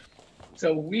borders?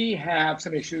 So we have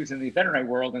some issues in the veterinary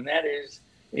world, and that is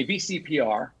a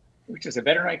VCPR, which is a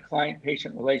veterinary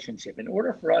client-patient relationship. In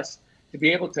order for us to be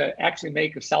able to actually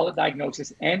make a solid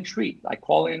diagnosis and treat, like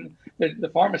call in the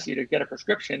pharmacy to get a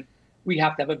prescription, we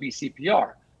have to have a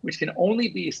VCPR, which can only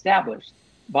be established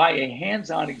by a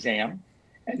hands-on exam,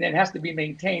 and then has to be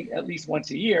maintained at least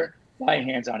once a year by a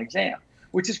hands-on exam,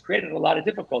 which has created a lot of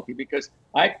difficulty because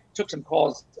I took some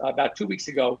calls about 2 weeks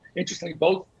ago, interestingly,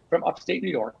 both from upstate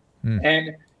New York,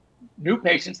 and new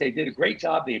patients. They did a great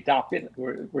job. They adopted.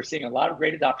 We're seeing a lot of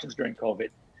great adoptions during COVID,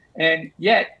 and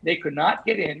yet they could not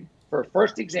get in for a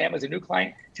first exam as a new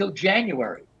client till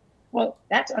January. Well,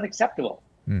 that's unacceptable.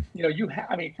 Come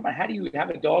on, how do you have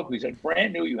a dog who's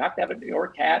brand new? You have to have or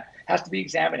a cat, has to be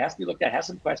examined, has to be looked at, has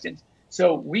some questions.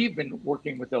 So we've been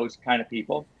working with those kind of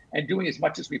people and doing as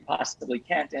much as we possibly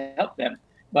can to help them.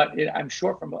 But I'm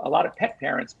sure from a lot of pet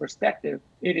parents' perspective,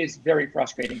 it is very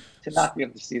frustrating to not be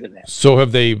able to see the vet. So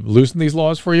have they loosened these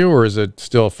laws for you, or is it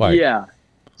still a fight?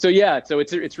 So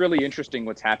it's really interesting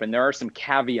what's happened. There are some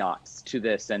caveats to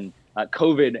this, and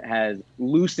COVID has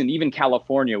loosened. Even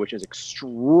California, which is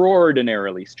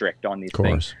extraordinarily strict on these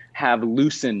things, have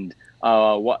loosened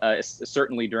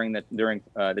certainly during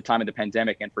the time of the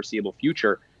pandemic and foreseeable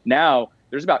future. Now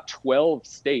there's about 12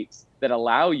 states that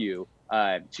allow you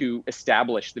to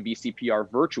establish the VCPR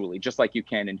virtually, just like you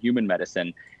can in human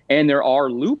medicine. And there are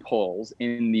loopholes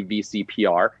in the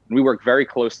VCPR. And we work very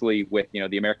closely with,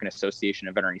 the American Association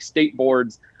of Veterinary State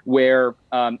Boards, where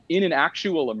in an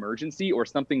actual emergency or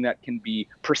something that can be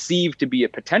perceived to be a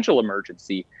potential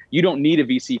emergency, you don't need a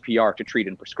VCPR to treat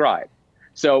and prescribe.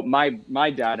 So my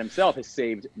dad himself has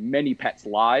saved many pets'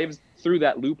 lives through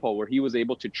that loophole where he was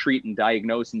able to treat and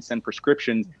diagnose and send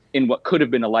prescriptions in what could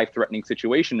have been a life-threatening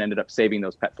situation, ended up saving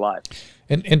those pets' lives.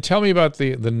 And tell me about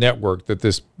the network that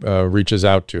this reaches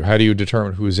out to. How do you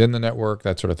determine who's in the network,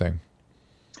 that sort of thing?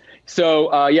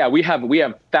 So we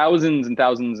have thousands and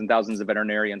thousands and thousands of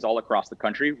veterinarians all across the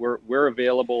country. We're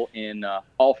available in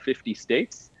all 50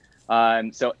 states.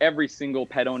 So every single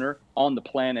pet owner on the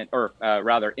planet, or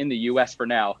rather in the U.S. for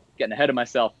now, getting ahead of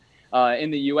myself,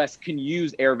 in the U.S. can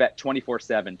use Airvet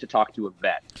 24/7 to talk to a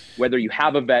vet, whether you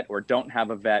have a vet or don't have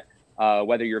a vet,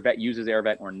 whether your vet uses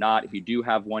Airvet or not. If you do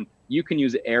have one, you can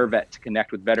use Airvet to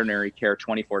connect with veterinary care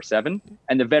 24/7,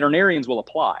 and the veterinarians will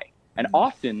apply. And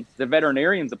often the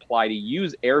veterinarians apply to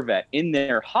use Airvet in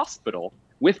their hospital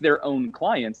with their own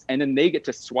clients, and then they get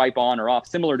to swipe on or off,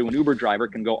 similar to an Uber driver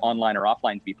can go online or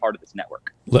offline to be part of this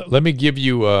network. Let me give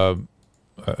you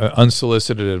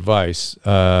unsolicited advice,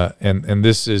 and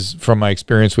this is from my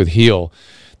experience with Heal.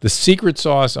 The secret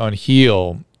sauce on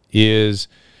Heal is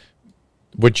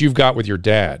what you've got with your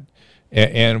dad.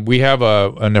 And we have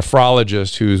a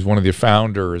nephrologist who's one of the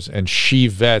founders, and she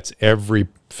vets every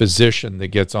physician that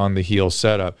gets on the Heal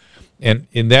setup. And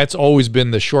that's always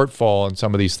been the shortfall in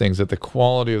some of these things, that the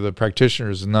quality of the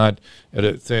practitioners is not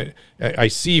I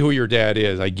see who your dad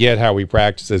is. I get how he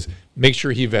practices. Make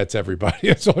sure he vets everybody.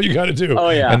 That's all you got to do. Oh,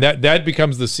 yeah. And that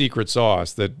becomes the secret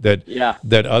sauce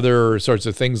that other sorts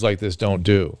of things like this don't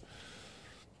do.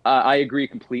 I agree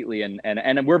completely, and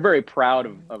we're very proud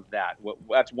of that.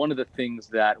 That's one of the things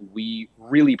that we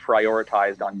really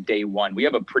prioritized on day one. We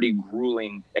have a pretty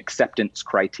grueling acceptance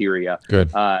criteria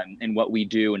in what we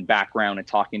do, and background, and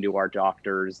talking to our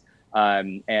doctors.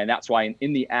 And that's why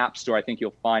in the App Store, I think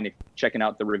you'll find, if checking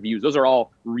out the reviews, those are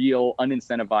all real,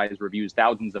 unincentivized reviews,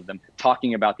 thousands of them,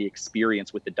 talking about the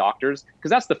experience with the doctors. Because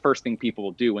that's the first thing people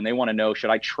will do when they want to know, should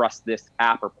I trust this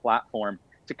app or platform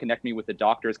to connect me with the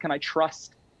doctors? Can I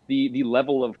trust the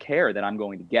level of care that I'm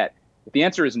going to get? If the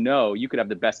answer is no, you could have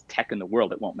the best tech in the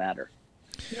world, it won't matter.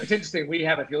 It's interesting. We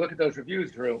have, if you look at those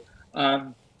reviews, Drew,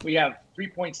 we have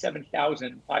 3.7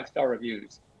 thousand 5-star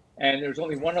reviews. And there's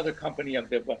only one other company of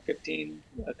the 15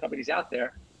 companies out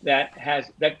there that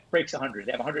breaks 100.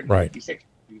 They have 156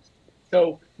 reviews.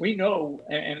 So we know,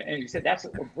 and you said that's a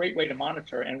great way to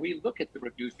monitor. And we look at the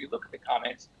reviews, we look at the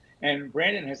comments. And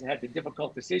Brandon has had the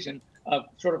difficult decision of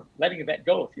sort of letting a vet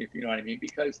go, if you know what I mean,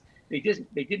 because they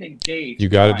didn't engage. You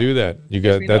got to do that. You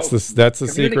got that's the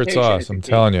secret sauce. I'm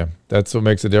telling you, that's what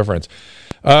makes a difference.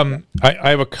 I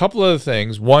have a couple of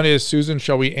things. One is, Susan,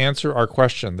 shall we answer our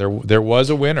question? There was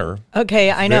a winner.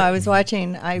 Okay, I know. I was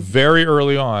watching. Very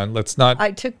early on. Let's not. I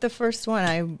took the first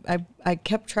one. I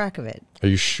kept track of it. Are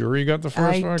you sure you got the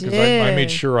first one? Because I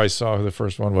made sure I saw who the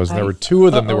first one was. And there were two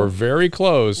of them that were very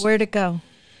close. Where'd it go?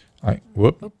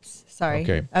 Oops. Sorry.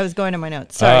 Okay. I was going to my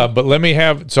notes. Sorry. But I'm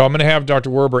going to have Dr.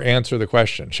 Werber answer the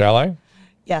question. Shall I?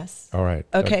 Yes. All right.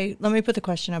 Okay. Let me put the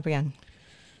question up again.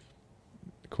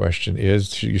 The question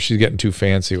is, she's getting too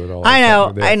fancy with all.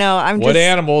 I know. What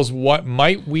animals? What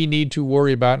might we need to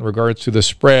worry about in regards to the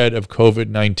spread of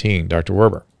COVID-19, Dr.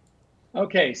 Werber?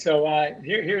 Okay. So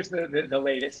here's the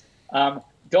latest.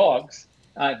 Dogs.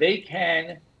 They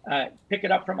can pick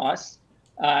it up from us.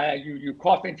 You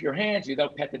cough into your hands, you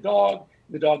don't pet the dog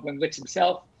then licks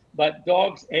himself, but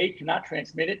dogs, cannot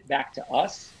transmit it back to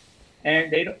us, and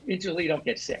they usually don't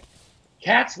get sick.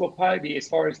 Cats will probably be, as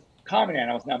far as common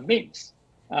animals. Now, minks,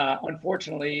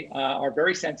 unfortunately, are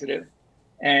very sensitive,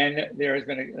 and there has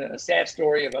been a sad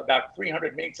story of about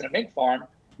 300 minks in a mink farm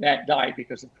that died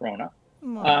because of corona.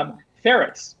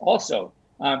 Ferrets also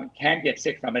can get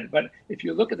sick from it, but if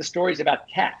you look at the stories about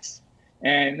cats,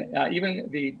 and even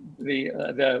the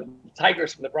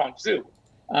tigers from the Bronx Zoo,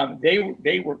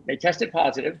 they tested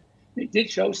positive. They did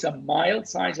show some mild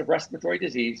signs of respiratory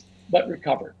disease, but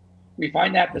recovered. We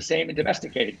find that the same in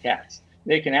domesticated cats.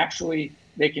 They can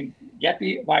get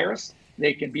the virus.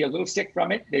 They can be a little sick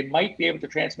from it. They might be able to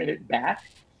transmit it back.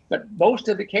 But most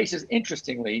of the cases,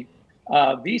 interestingly,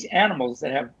 these animals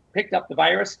that have picked up the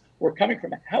virus were coming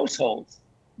from households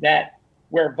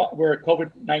where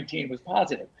COVID-19 was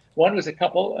positive. One was a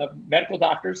couple of medical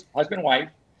doctors, husband and wife.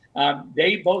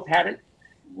 They both had it.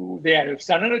 They had a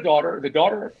son and a daughter. The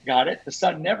daughter got it. The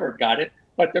son never got it,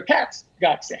 but their cats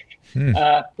got sick.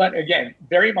 But again,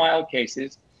 very mild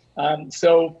cases.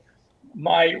 So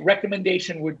my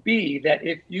recommendation would be that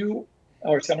if you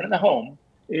or someone in the home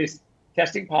is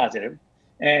testing positive,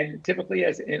 and typically,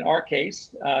 as in our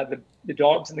case, the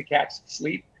dogs and the cats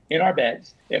sleep in our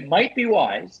beds, it might be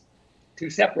wise to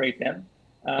separate them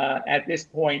at this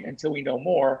point until we know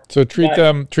more. So treat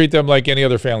them like any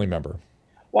other family member.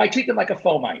 Well, I treat them like a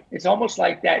fomite. It's almost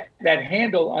like that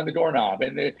handle on the doorknob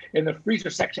in the freezer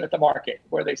section at the market,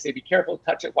 where they say, be careful,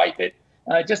 touch it, wipe it.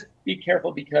 Just be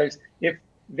careful, because if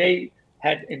they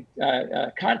had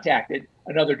contacted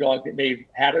another dog that may have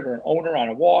had it, or an owner on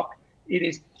a walk, it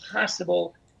is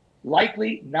possible,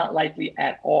 likely, not likely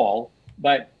at all,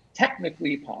 but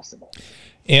technically possible.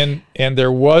 And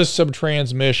there was some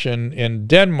transmission in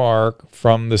Denmark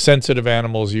from the sensitive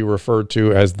animals you referred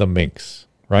to as the minks,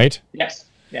 right? Yes.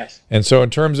 And so in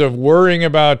terms of worrying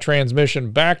about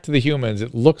transmission back to the humans,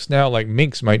 it looks now like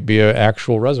minks might be an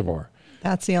actual reservoir.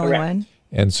 That's the only one.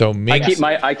 And so minks,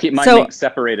 I keep my minks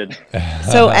separated.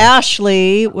 So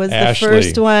Ashley was the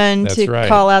first one to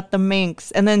call out the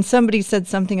minks, and then somebody said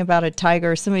something about a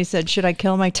tiger. Somebody said, "Should I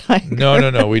kill my tiger?"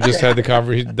 No. We just had the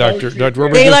conversation. Dr.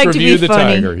 Werber just reviewed the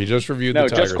tiger. He just reviewed the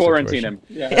tiger. No, just quarantine him.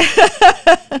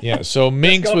 Yeah. So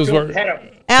minks was where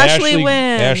Ashley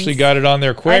wins. Ashley got it on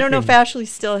there quick. I don't know if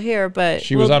Ashley's still here, but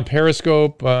she was on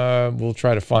Periscope. We'll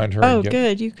try to find her. Oh,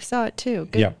 good. You saw it too.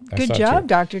 Good, yeah, good job,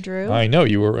 Dr. Drew. I know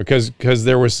you were, because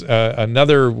there was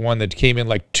another one that came in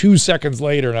like 2 seconds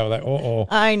later, and I was like, oh.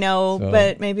 I know,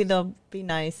 but maybe they'll be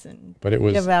nice and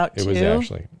give out two. It was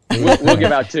Ashley. We'll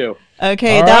give out two.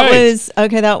 Okay, All that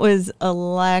right. was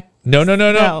Alex.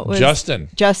 No. Justin.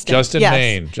 Justin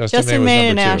Maine. Justin Maine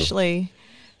and Ashley.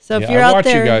 So if Yeah, you're I out watch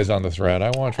there, you guys on the thread. I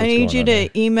watch what's I need you going on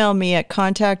to email me at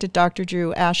contact@Dr.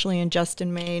 Drew, Ashley, and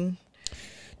Justin Maine.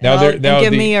 Now,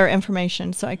 give me your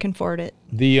information so I can forward it.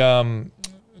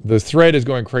 The thread is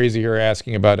going crazy here,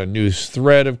 asking about a new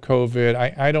thread of COVID.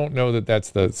 I don't know that that's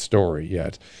the story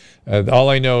yet. All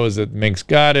I know is that minks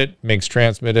got it, minks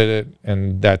transmitted it,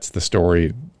 and that's the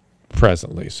story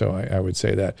presently. So I would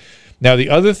say that. Now, the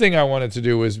other thing I wanted to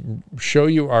do was show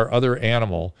you our other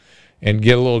animal and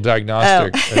get a little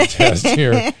diagnostic test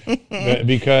here,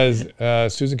 because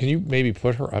Susan, can you maybe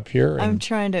put her up here? I'm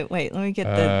trying to wait. Let me get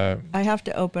I have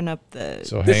to open up the.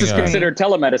 So this is considered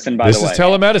telemedicine, by the way. This is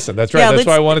telemedicine. That's right. Yeah, that's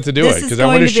why I wanted to do it, because I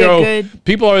want to show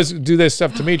people always do this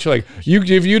stuff to me. Like,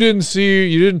 if you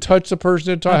didn't touch the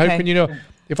person, how can you know?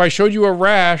 if I showed you a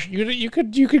rash, you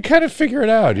could kind of figure it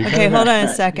out. Okay, hold on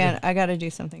a second. I got to do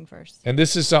something first. And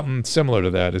this is something similar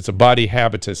to that. It's a body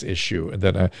habitus issue.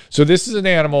 So this is an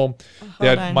animal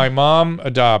that my mom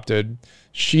adopted.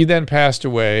 She then passed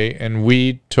away, and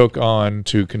we took on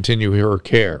to continue her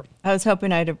care. I was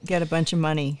hoping I'd get a bunch of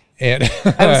money. And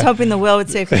I was hoping the will would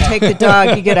say, if you take the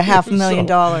dog, you get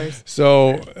 $500,000.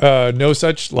 So no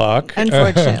such luck.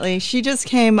 Unfortunately, she just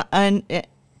came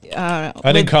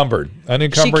unencumbered.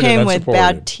 She came with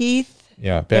bad teeth.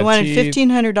 Yeah, bad They wanted teeth.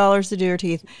 $1,500 to do her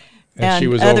teeth. And she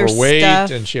was other overweight,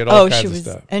 stuff. and she had all kinds of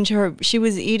stuff. And she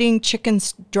was eating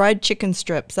dried chicken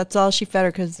strips. That's all she fed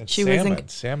her because she was in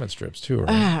salmon strips too. Right?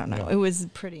 I don't know. Yeah. It was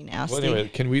pretty nasty. Well,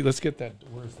 anyway, let's get that.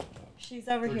 Where's that? She's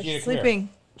over Georgina, here come sleeping. Here.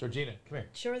 Georgina, come here.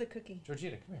 Show her the cookie.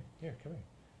 Georgina, come here. Come here.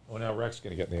 Oh, now Rex is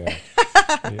gonna get in the act.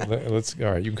 Let's.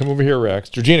 All right, you can come over here, Rex.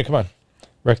 Georgina, come on.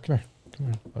 Rex, come here. Come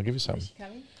here. I'll give you something. Is she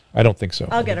coming? I don't think so.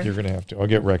 I'll get her. You're gonna have to. I'll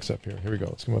get Rex up here. Here we go.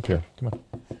 Let's come up here. Come on.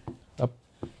 Up.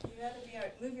 You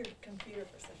gotta move your computer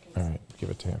for a second. All right, give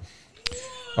it to him.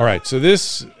 All right, so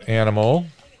this animal.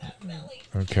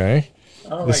 Okay.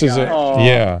 Oh This my is God.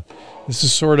 yeah. This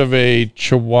is sort of a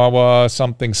Chihuahua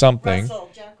something. Jack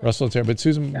Russell Terrier. But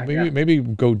Susan, Yeah. maybe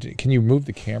go. Can you move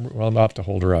the camera? Well, I'll have to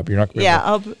hold her up. You're not going to. Yeah,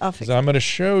 I'll fix So it. I'm going to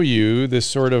show you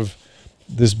this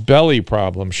belly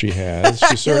problem she has.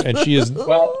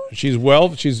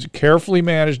 She's carefully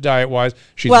managed diet wise.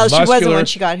 She's muscular. She wasn't when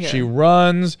she got here. She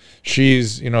runs.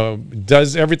 She's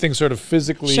does everything sort of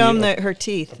physically. Show them her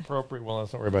teeth. Appropriate. Well,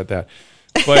 let's not worry about that.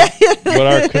 But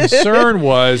our concern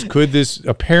was,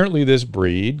 apparently this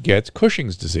breed gets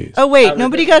Cushing's disease. Oh wait,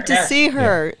 nobody got to see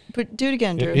her. But do it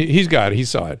again, Drew. He's got it. He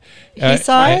saw it. He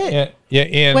saw it? Yeah.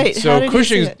 And Wait, so how did he see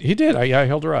Cushing's. it? He did. I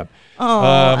held her up. Oh,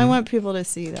 I want people to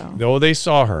see though. No, they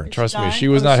saw her. Trust me, she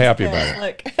was not happy about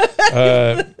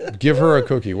it. Look. Give her a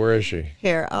cookie. Where is she?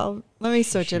 Here, let me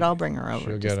switch it. I'll bring her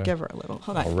over. she'll Just get give her a little.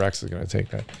 Hold on. Oh, Rex is going to take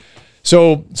that.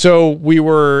 So we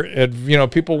were at,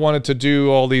 people wanted to do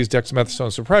all these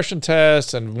dexamethasone suppression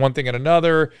tests and one thing and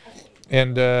another.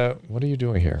 And what are you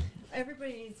doing here?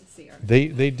 Everybody needs to see her.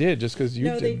 They did just because you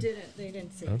No, did. they didn't. They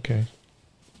didn't see. Okay.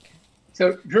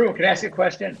 So, Drew, can I ask you a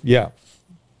question? Yeah.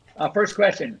 First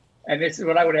question, and this is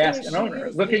what I would ask an owner.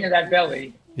 Looking at that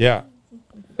belly,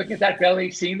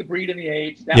 seeing the breed and the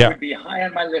age, that would be high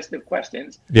on my list of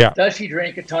questions. Yeah. Does she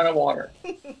drink a ton of water?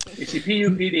 Is she You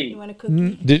PUPD? want a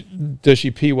cookie? Does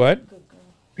she pee what?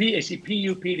 Is she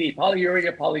PUPD?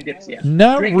 Polyuria, polydipsia?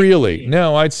 Not Drinking really. PD.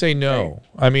 No, I'd say no.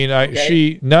 I mean,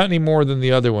 she not any more than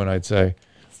the other one, I'd say.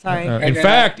 Sorry. In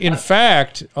fact,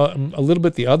 a little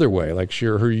bit the other way. Like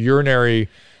her urinary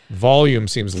volume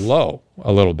seems low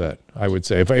a little bit, I would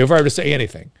say, if I were to say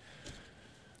anything.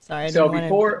 Sorry. I So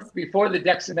didn't wanna- before the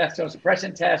dexamethasone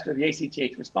suppression test or the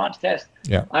ACTH response test,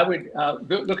 I would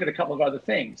look at a couple of other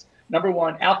things. Number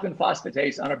one, alkaline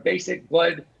phosphatase on a basic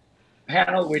blood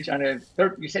panel, which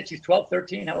you said she's 12,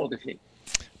 13. How old is she?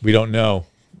 We don't know.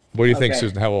 What do you think, Okay.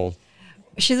 Susan? How old?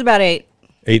 She's about 8.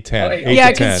 8, 10. Oh, 8 8 Yeah,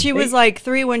 to 10. because she was like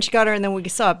 3 when she got her, and then we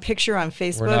saw a picture on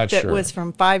Facebook not that sure. was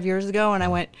from 5 years ago, and I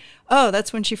went, "Oh,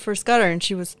 that's when she first got her, and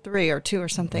she was 3 or 2 or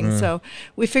something." Mm. So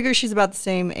we figure she's about the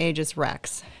same age as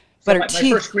Rex. So But her my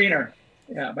teeth. first screener,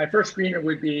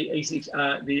 would be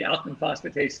the alkaline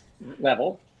phosphatase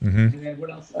level. Mm-hmm. And then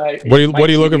what else? What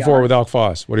are you looking for with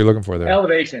Alk-Phos? What are you looking for there?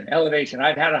 Elevation.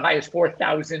 I've had a high as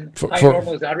 4,000. For- High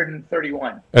normal is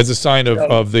 131. As a sign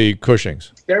of the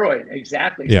Cushing's. Steroid,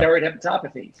 exactly. Yeah. Steroid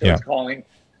hepatopathy. So it's calling.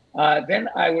 Then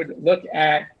I would look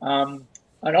at an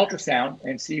ultrasound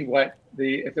and see what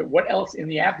else in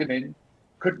the abdomen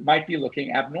might be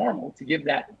looking abnormal to give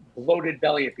that bloated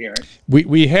belly appearance.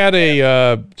 We had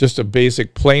just a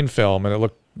basic plain film, and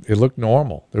it looked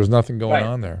normal. There was nothing going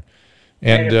on there.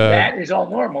 And if that is all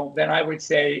normal, then I would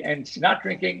say, and she's not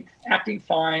drinking, acting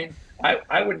fine,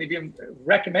 I wouldn't even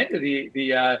recommend the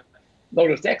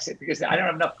low-dose exit because I don't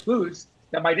have enough clues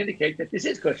that might indicate that this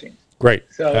is Cushing's. Great.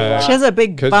 She has a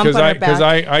big bump on her back. Because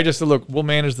I just said, look, we'll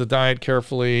manage the diet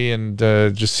carefully and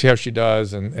just see how she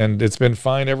does, and it's been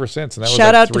fine ever since. And that Shout was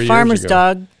like out 3 to years Farmer's ago.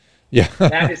 Dog. Yeah.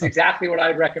 That is exactly what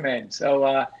I'd recommend.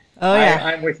 So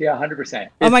I'm with you 100%.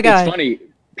 Oh my God. It's funny.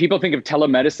 People think of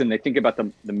telemedicine. They think about the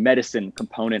medicine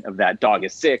component of that. Dog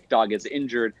is sick. Dog is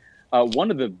injured. One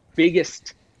of the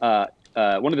biggest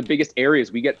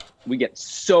areas we get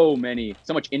so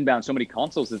much inbound, so many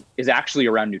consults is actually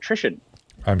around nutrition.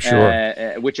 I'm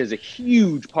sure. Which is a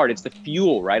huge part. It's the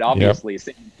fuel, right? Obviously,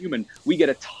 same human. We get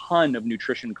a ton of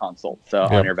nutrition consults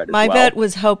on Airvet as well. My vet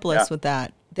was hopeless with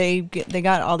that. They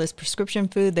got all this prescription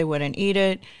food. They wouldn't eat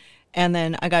it. And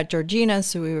then I got Georgina,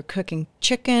 so we were cooking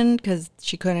chicken because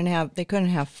they couldn't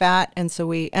have fat. And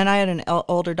so and I had an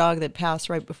older dog that passed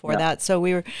right before that. So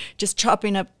we were just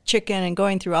chopping up chicken and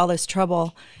going through all this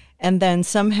trouble. And then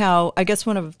somehow, I guess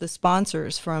one of the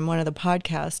sponsors from one of the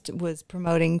podcasts was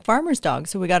promoting farmer's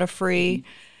dogs. So we got a free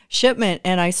shipment,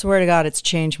 and I swear to God, it's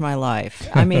changed my life.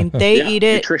 I mean, they eat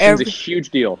it. Nutrition's a huge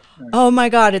deal. Oh my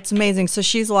God, it's amazing. So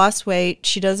she's lost weight.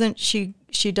 She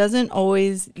doesn't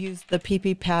always use the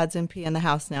pee pads and pee in the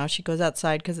house now. She goes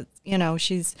outside because it's,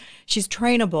 she's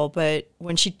trainable. But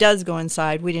when she does go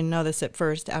inside, we didn't know this at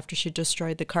first after she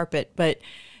destroyed the carpet, but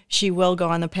she will go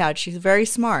on the pad. She's very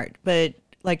smart, but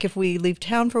like if we leave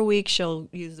town for a week, she'll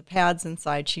use the pads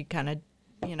inside. She kind of,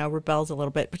 rebels a little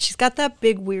bit, but she's got that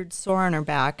big weird sore on her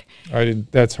back.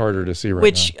 That's harder to see right now.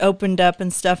 Which opened up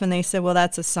and stuff, and they said, well,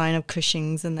 that's a sign of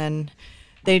Cushing's, and then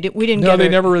we didn't. No, they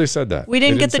never really said that. We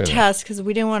didn't get the test because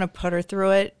we didn't want to put her through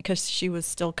it because she was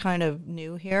still kind of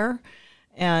new here,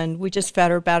 and we just fed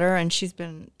her better, and she's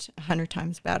been 100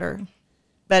 times better.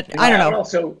 But I don't know.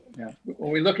 Also,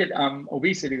 when we look at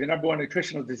obesity, the number one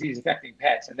nutritional disease affecting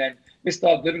pets, and then this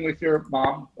dog living with your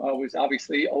mom was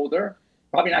obviously older,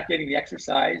 probably not getting the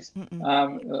exercise.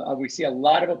 We see a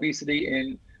lot of obesity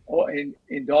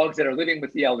in dogs that are living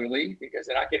with the elderly because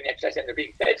they're not getting exercise and they're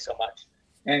being fed so much.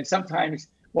 And sometimes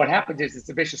what happens is it's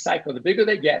a vicious cycle. The bigger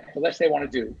they get, the less they want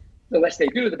to do. The less they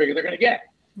do, the bigger they're going to get.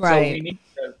 Right. So we need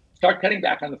to start cutting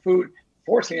back on the food,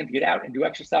 forcing them to get out and do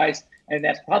exercise. And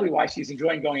that's probably why she's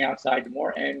enjoying going outside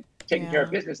more and taking care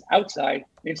of business outside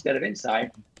instead of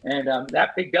inside. And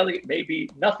that big belly may be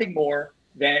nothing more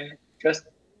than just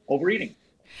overeating.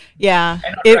 Yeah.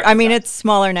 It's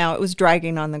smaller now. It was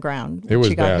dragging on the ground. It was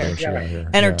she got bad here. when she got here.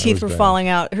 And her teeth were falling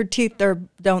out. Her teeth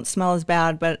don't smell as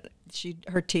bad, but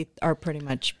her teeth are pretty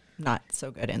much not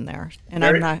so good in there. And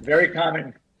very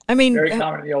common. I mean, very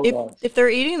common in the old dogs. If they're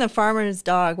eating the farmer's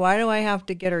dog, why do I have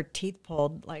to get her teeth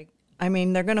pulled? They're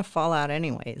going to fall out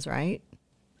anyways, right?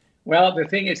 Well, the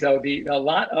thing is, though, a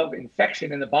lot of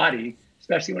infection in the body,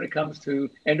 especially when it comes to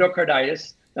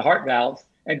endocarditis, the heart valve,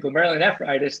 and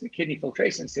glomerulonephritis, the kidney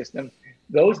filtration system,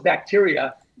 those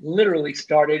bacteria literally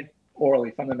started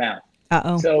orally from the mouth.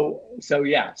 So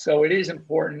it is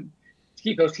important to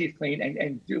keep those teeth clean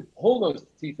and pull those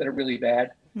teeth that are really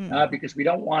bad because we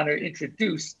don't want to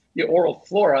introduce the oral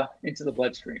flora into the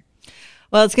bloodstream.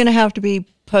 Well, it's going to have to be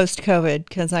post-COVID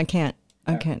because I'm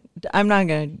not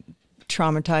going to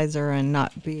traumatize her and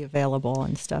not be available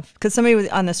and stuff. Because somebody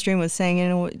on the stream was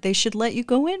saying, they should let you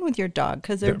go in with your dog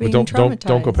because they're being traumatized.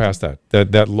 Don't go past that.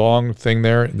 That long thing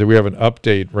there. We have an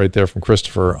update right there from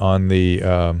Christopher on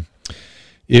the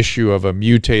issue of a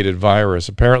mutated virus.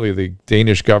 Apparently, the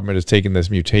Danish government is taking this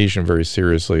mutation very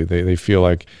seriously. They feel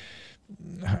like.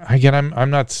 Again, I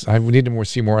need to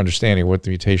see more understanding of what the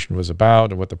mutation was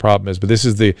about and what the problem is. But this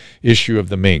is the issue of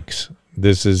the minks.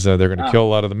 This is they're going to kill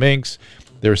a lot of the minks.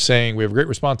 They're saying we have great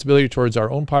responsibility towards our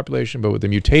own population, but with the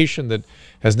mutation that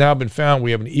has now been found,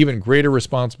 we have an even greater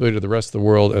responsibility to the rest of the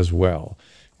world as well.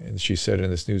 And she said in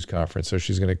this news conference, so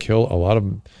she's going to kill a lot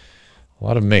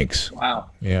of minks.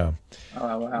 Wow. Yeah.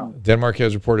 Oh, wow. Denmark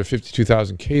has reported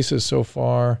 52,000 cases so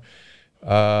far.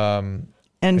 And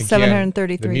again,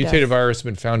 733 the mutated deaths. virus has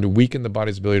been found to weaken the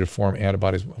body's ability to form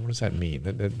antibodies. What does that mean?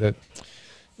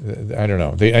 I don't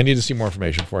know. I need to see more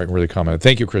information before I can really comment.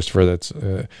 Thank you, Christopher.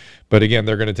 But again,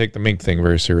 they're going to take the mink thing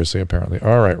very seriously, apparently.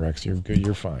 All right, Rex, you're good.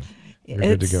 You're fine. You're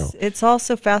good to go. It's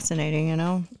also fascinating,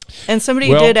 And somebody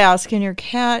did ask, can your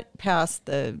cat pass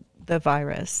the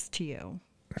virus to you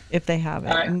if they have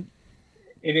it?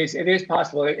 It is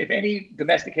possible. If any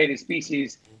domesticated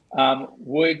species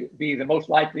would be the most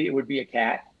likely, it would be a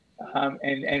cat.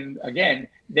 And again,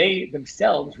 they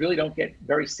themselves really don't get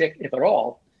very sick, if at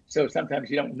all. So sometimes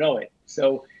you don't know it.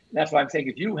 So that's why I'm saying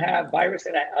if you have the virus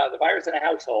in a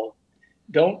household,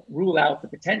 don't rule out the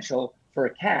potential for a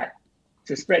cat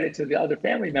to spread it to the other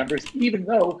family members, even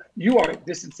though you are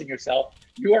distancing yourself,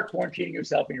 you are quarantining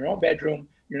yourself in your own bedroom.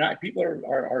 People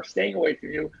are staying away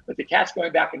from you, but the cat's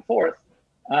going back and forth.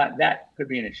 That could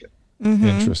be an issue. Mm-hmm.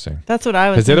 Interesting. That's what I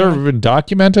was. Has it ever been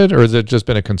documented, or has it just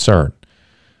been a concern?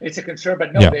 It's a concern,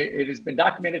 but no, it has been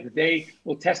documented that they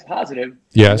will test positive.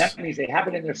 Yes. And that means they have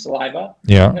it in their saliva,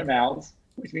 in their mouths,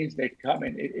 which means they come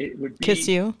and it would be kiss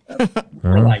you.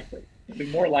 More likely. It would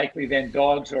be more likely than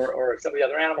dogs or some of the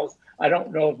other animals. I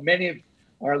don't know if many of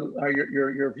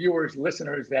your viewers,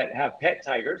 listeners that have pet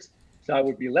tigers, so I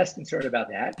would be less concerned about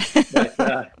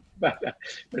that.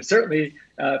 But certainly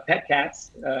pet cats.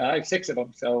 I have 6 of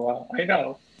them, so I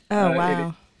know. Oh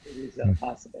wow. it is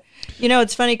possible. You know,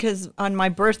 it's funny because on my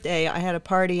birthday, I had a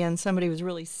party and somebody was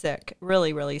really sick,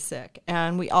 really, really sick.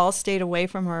 And we all stayed away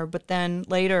from her. But then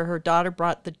later, her daughter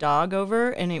brought the dog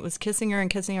over and it was kissing her and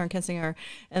kissing her and kissing her.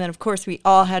 And then, of course, we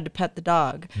all had to pet the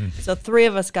dog. So 3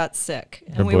 of us got sick.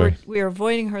 And we were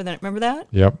avoiding her then. Remember that?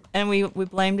 Yep. And we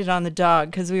blamed it on the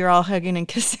dog because we were all hugging and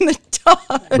kissing the dog.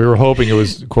 We were hoping it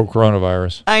was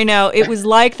coronavirus. I know. It was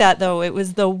like that, though. It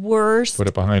was the worst. Put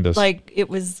it behind us. Like, it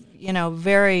was, you know,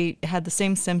 had the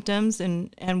same symptoms,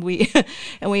 and we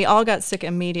and we all got sick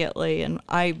immediately. And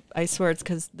I swear it's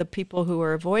because the people who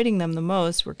were avoiding them the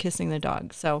most were kissing the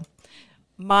dog. So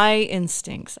my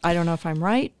instincts, I don't know if I'm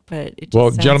right, but it just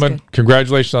sounds gentlemen, good.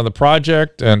 Congratulations on the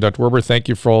project. And Dr. Werber, thank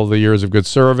you for all the years of good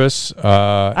service.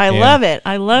 I love it.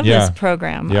 I love this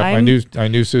program. Yeah, I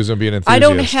knew Susan would be an enthusiast. I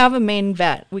don't have a main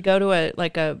vet. We go to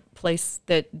a place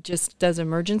that just does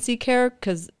emergency care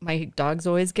because my dogs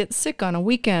always get sick on a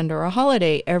weekend or a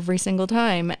holiday every single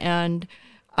time. And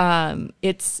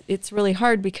it's really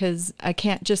hard because I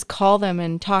can't just call them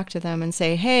and talk to them and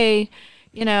say, hey,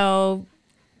 you know,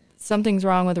 something's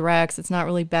wrong with Rex. It's not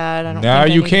really bad. I don't. Now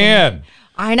you can.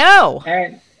 I know.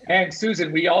 And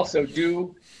Susan, we also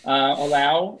do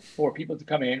allow for people to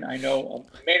come in. I know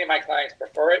many of my clients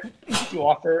prefer it to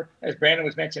offer, as Brandon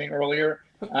was mentioning earlier,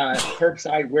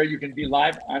 curbside where you can be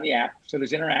live on the app. So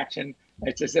there's interaction.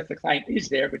 It's as if the client is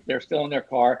there, but they're still in their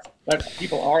car. But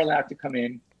people are allowed to come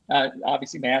in,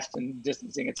 obviously masks and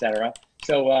distancing, etc.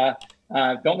 So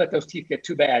don't let those teeth get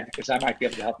too bad because I might be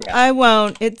able to help you out. I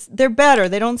won't. They're better.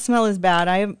 They don't smell as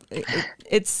bad.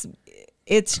 It's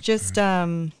just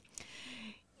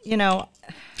you know.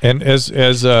 And as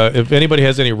if anybody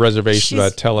has any reservations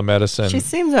about telemedicine, she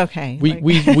seems okay.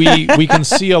 We can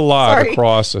see a lot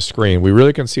across a screen. We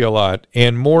really can see a lot.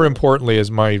 And more importantly, as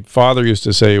my father used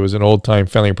to say, he was an old-time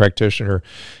family practitioner,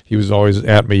 he was always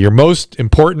at me, your most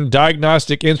important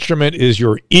diagnostic instrument is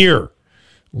your ear.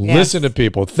 Yes. Listen to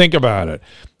people. Think about it.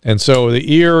 And so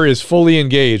the ear is fully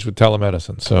engaged with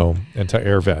telemedicine. So, and to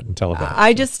Airvet and televet.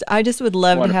 I just would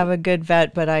love to have a good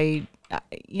vet, but I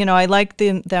like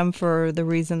them for the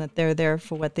reason that they're there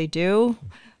for what they do.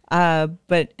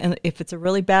 But if it's a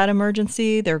really bad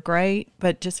emergency, they're great.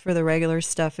 But just for the regular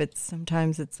stuff,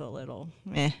 sometimes it's a little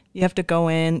meh. You have to go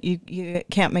in. You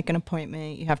can't make an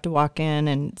appointment. You have to walk in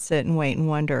and sit and wait and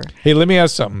wonder. Hey, let me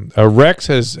ask something. Rex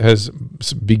has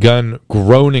begun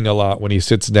groaning a lot when he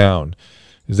sits down.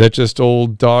 Is that just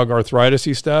old dog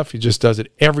arthritis-y stuff? He just does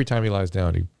it every time he lies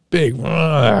down. He big.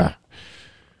 Very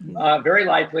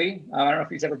likely. I don't know if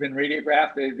he's ever been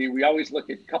radiographed. We always look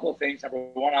at a couple of things. Number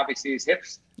one, obviously, is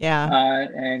hips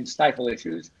and stifle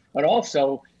issues. But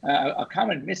also, a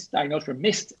common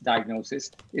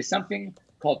misdiagnosis is something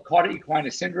called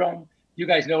cauda-equina syndrome. You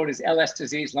guys know it as LS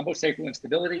disease, lumbosacral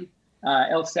instability.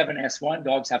 L7S1,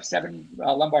 dogs have 7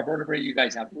 lumbar vertebrae.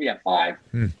 We have 5.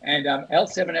 And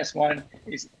L7S1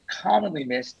 is commonly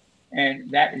missed,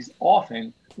 and that is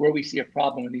often where we see a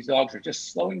problem when these dogs are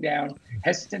just slowing down,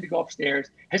 hesitant to go upstairs,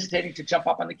 hesitating to jump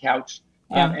up on the couch,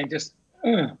 and just.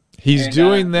 He's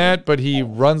doing that, but he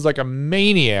runs like a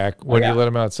maniac when you let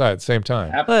him outside at the same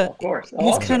time. Of course.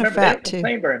 He's kind of fat too.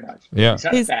 Complain very much. Yeah.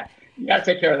 He's fat. You got to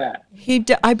take care of that.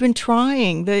 I've been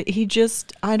trying. I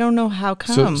don't know how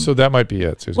come. So that might be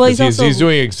it, Susan. Well, he's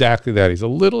doing exactly that. He's a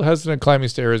little hesitant climbing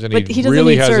stairs, and he doesn't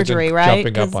really need hesitant surgery, right?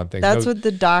 jumping up on things. That's what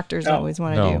the doctors always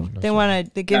want to do.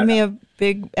 They give me a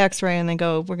big X-ray, and they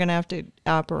go, "We're going to have to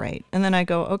operate." And then I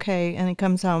go, "Okay." And he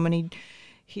comes home, and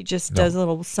he just does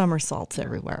little somersaults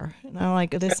everywhere. And I'm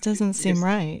like, "This doesn't seem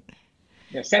right."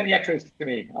 Yeah, send the X-rays to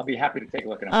me. I'll be happy to take a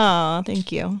look at them. Oh,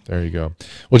 thank you. There you go.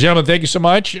 Well, gentlemen, thank you so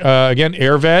much. Again,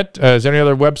 Airvet. Is there any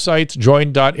other websites?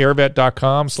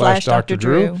 join.airvet.com/Dr.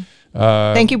 Drew.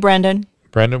 Thank you, Brendan.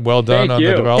 Brendan, well done on the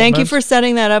development. Thank you for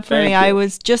setting that up for me. I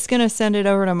was just going to send it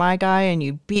over to my guy, and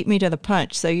you beat me to the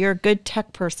punch. So you're a good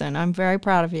tech person. I'm very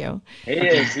proud of you. He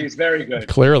is. He's very good.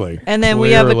 Clearly. And then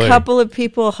we have a couple of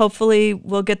people. Hopefully,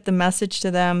 we'll get the message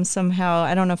to them somehow.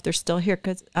 I don't know if they're still here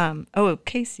because,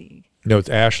 Casey. No, it's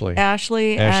Ashley.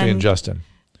 Ashley and Justin.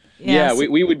 Yeah,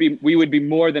 we would be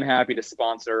more than happy to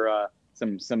sponsor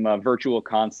some virtual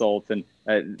consults, and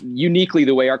uniquely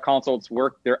the way our consults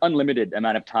work, they're unlimited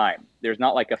amount of time. There's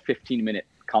not like a 15-minute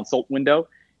consult window,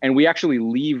 and we actually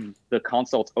leave the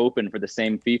consults open for the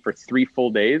same fee for 3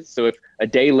 full days. So if a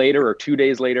day later or 2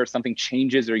 days later something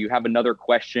changes or you have another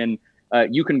question,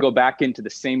 you can go back into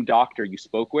the same doctor you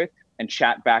spoke with and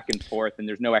chat back and forth, and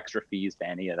there's no extra fees to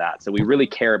any of that. So we really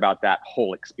care about that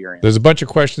whole experience. There's a bunch of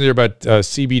questions here about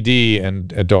CBD and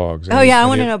dogs. Oh, yeah, I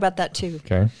want to know about that too.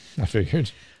 Okay, I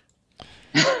figured.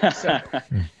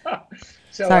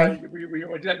 So Sorry. we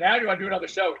want to do that now. Do you want to do another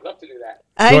show? We'd love to do that.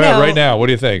 I Go ahead know. right now. What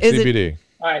do you think? Is CBD.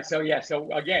 All right. So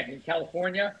again, in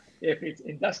California, if it's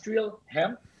industrial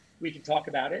hemp, we can talk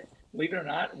about it. Believe it or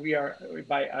not, we are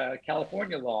by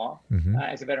California law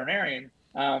as a veterinarian.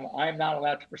 I'm not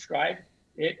allowed to prescribe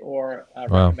it or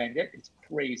recommend it. It's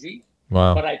crazy.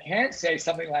 Wow. But I can say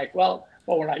something like, well,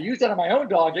 when I used it on my own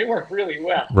dog, it worked really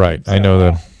well. Right. So, I know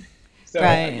that. So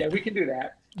yeah, we can do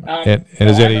that. And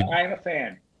is any? I'm a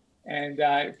fan, and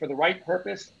for the right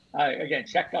purpose, again,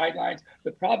 check guidelines.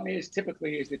 The problem is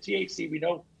typically is the THC. We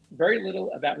know very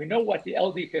little about. We know what the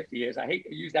LD50 is. I hate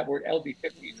to use that word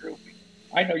LD50, Drew.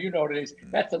 I know you know what it is.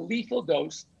 That's a lethal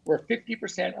dose where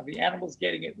 50% of the animals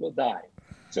getting it will die.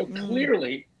 So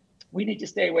clearly, we need to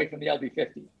stay away from the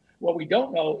LD50. What we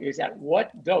don't know is at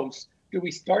what dose do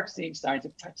we start seeing signs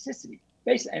of toxicity,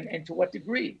 and to what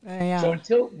degree. So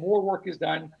until more work is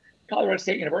done, Colorado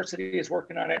State University is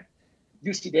working on it.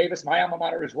 UC Davis, my alma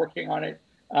mater, is working on it.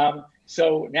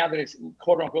 So now that it's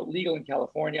quote unquote legal in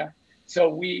California, so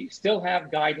we still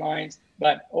have guidelines,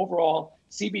 but overall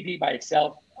CBD by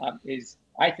itself is,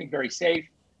 I think, very safe.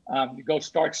 You go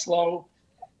start slow,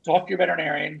 talk to your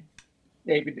veterinarian.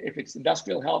 If it's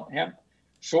industrial hemp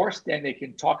sourced, then they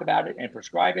can talk about it and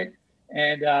prescribe it.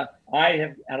 And I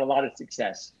have had a lot of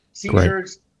success.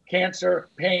 Seizures, cancer,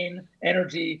 pain,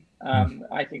 energy.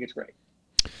 I think it's great.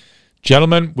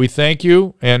 Gentlemen, we thank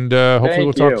you, and hopefully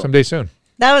we'll talk someday soon.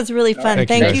 That was really fun.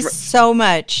 Thank you so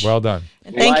much. Well done.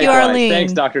 And thank you, Arlene.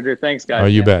 Thanks, Dr. Drew. Thanks, guys. Oh,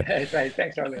 you bet.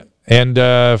 Thanks, Arlene.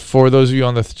 And for those of you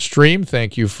on the stream,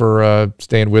 thank you for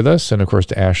staying with us. And, of course,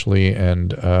 to Ashley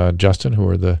and Justin, who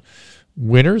are the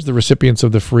winners, the recipients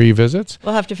of the free visits.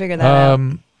 We'll have to figure that out.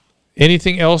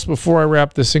 Anything else before I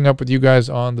wrap this thing up with you guys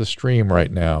on the stream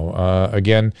right now?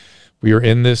 Again, we are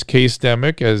in this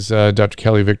case-demic, as Dr.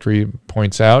 Kelly Victory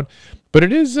points out. But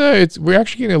it is, we're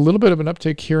actually getting a little bit of an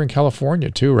uptick here in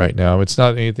California, too, right now. It's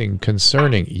not anything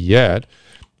concerning yet,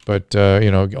 but,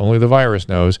 only the virus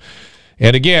knows.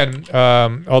 And again,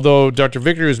 although Dr.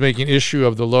 Victory was making issue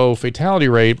of the low fatality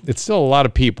rate, it's still a lot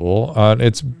of people.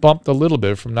 It's bumped a little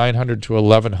bit from 900 to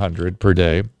 1,100 per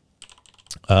day.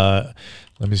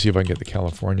 Let me see if I can get the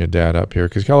California data up here,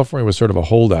 because California was sort of a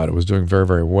holdout. It was doing very,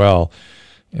 very well.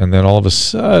 And then all of a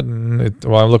sudden,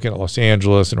 I'm looking at Los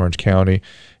Angeles and Orange County,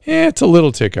 it's a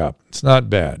little tick up. It's not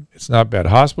bad. It's not bad.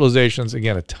 Hospitalizations,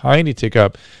 again, a tiny tick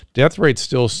up. Death rate's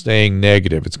still staying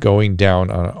negative. It's going down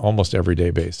on an almost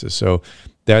everyday basis. So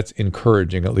that's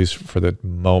encouraging, at least for the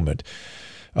moment.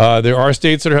 There are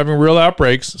states that are having real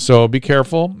outbreaks, so be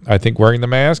careful. I think wearing the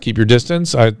mask, keep your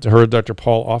distance. I heard Dr.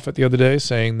 Paul Offit the other day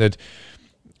saying that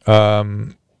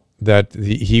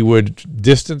he would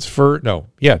distance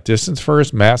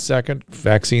first, mask second,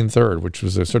 vaccine third, which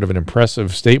was a sort of an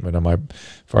impressive statement as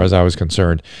far as I was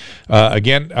concerned.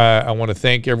 Again, I want to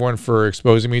thank everyone for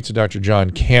exposing me to Dr. John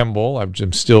Campbell.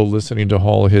 I'm still listening to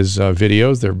all his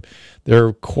videos.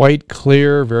 They're quite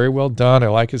clear, very well done. I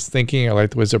like his thinking. I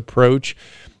like his approach.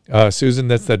 Susan,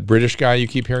 that's that British guy you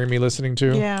keep hearing me listening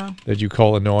to? Yeah. That you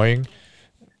call annoying,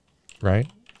 right?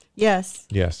 Yes.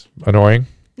 Yes. Annoying?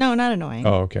 No, not annoying.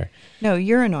 Oh, okay. No,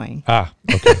 you're annoying. Ah,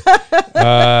 okay.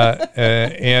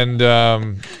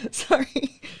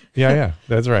 Sorry. Yeah,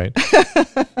 that's right.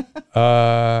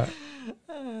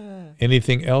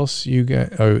 Anything else you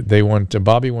got? Oh, they want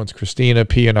Bobby wants Christina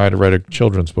P and I to write a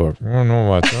children's book. I don't know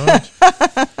what's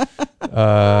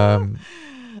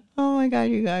oh my God,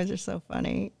 you guys are so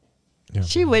funny. Yeah.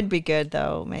 She would be good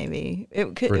though. Maybe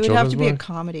it would have to be a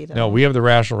comedy though. No, we have the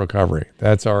rational recovery.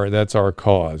 That's our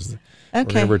cause. Okay.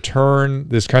 We're going to return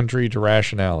this country to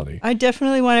rationality. I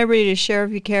definitely want everybody to share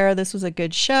if you care. This was a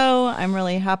good show. I'm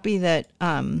really happy that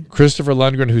Christopher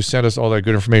Lundgren, who sent us all that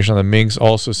good information on the minks,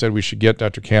 also said we should get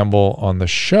Dr. Campbell on the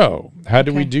show. How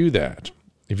do we do that?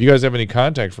 If you guys have any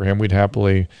contact for him, we'd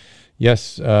happily,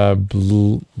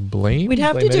 blame. We'd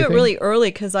have to do anything? it really early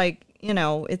because,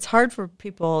 it's hard for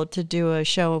people to do a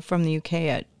show from the UK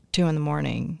at 2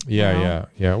 a.m.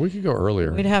 Yeah. We could go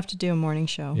earlier. We'd have to do a morning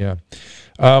show. Yeah.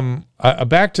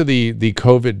 Back to the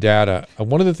COVID data.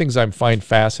 One of the things I find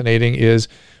fascinating is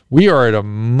we are at a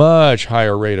much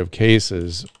higher rate of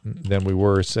cases than we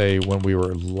were, say, when we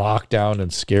were locked down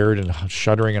and scared and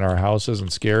shuddering in our houses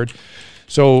and scared.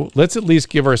 So let's at least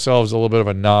give ourselves a little bit of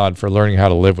a nod for learning how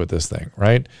to live with this thing,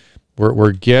 right?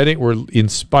 We're in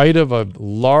spite of a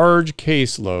large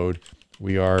caseload,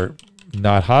 we are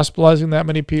not hospitalizing that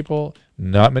many people.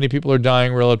 Not many people are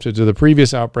dying relative to the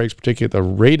previous outbreaks, particularly at the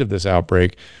rate of this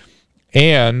outbreak.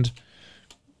 And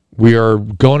we are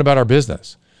going about our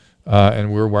business.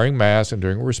 and we're wearing masks and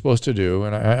doing what we're supposed to do.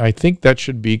 And I think that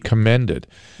should be commended.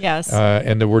 Yes.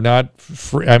 And that we're not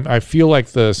free. I feel like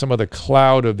some of the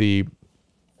cloud of the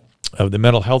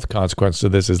mental health consequences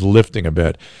of this is lifting a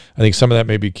bit. I think some of that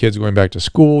may be kids going back to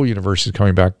school, universities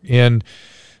coming back in.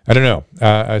 I don't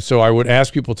know. So I would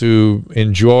ask people to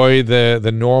enjoy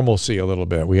the normalcy a little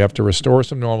bit. We have to restore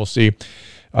some normalcy.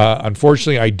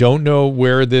 Unfortunately, I don't know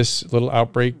where this it's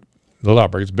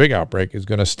a big outbreak, is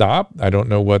going to stop. I don't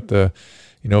know what the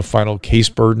final case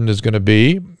burden is going to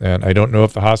be, and I don't know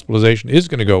if the hospitalization is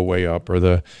going to go way up or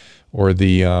the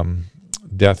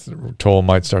death toll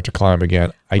might start to climb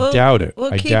again. I doubt it.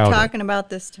 We'll keep talking about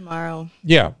this tomorrow.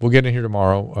 Yeah, we'll get in here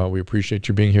tomorrow. We appreciate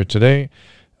you being here today.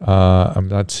 I'm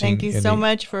not seeing Thank you so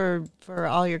much for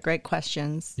all your great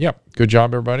questions. Yeah, good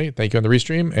job, everybody. Thank you on the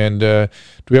restream. And do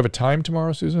we have a time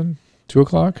tomorrow, Susan? 2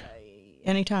 o'clock?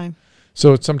 Anytime.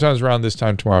 So it's sometimes around this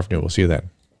time tomorrow afternoon. We'll see you then.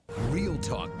 Real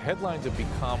talk. Headlines have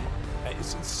become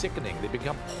sickening. They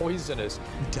become poisonous.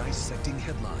 Dissecting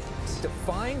headlines.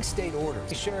 Defying state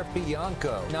orders. Sheriff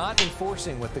Bianco not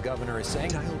enforcing what the governor is saying.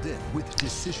 Dialed in with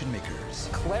decision makers.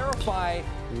 Clarify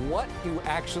what you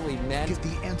actually meant. Get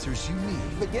the answers you need.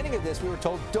 At the beginning of this, we were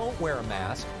told don't wear a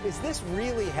mask. Is this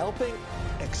really helping?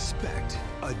 Expect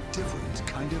a different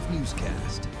kind of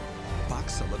newscast.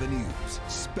 Fox 11 News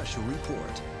Special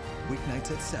Report.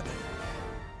 Weeknights at 7.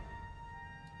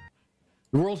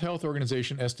 The World Health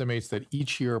Organization estimates that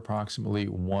each year approximately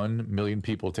 1 million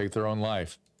people take their own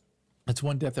life. That's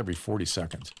one death every 40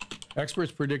 seconds.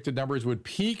 Experts predicted numbers would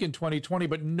peak in 2020,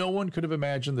 but no one could have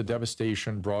imagined the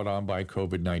devastation brought on by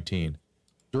COVID-19.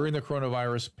 During the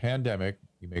coronavirus pandemic,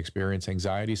 you may experience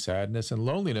anxiety, sadness, and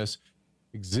loneliness.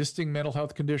 Existing mental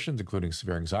health conditions, including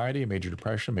severe anxiety and major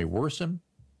depression, may worsen.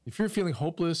 If you're feeling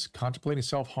hopeless, contemplating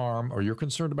self-harm, or you're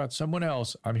concerned about someone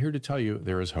else, I'm here to tell you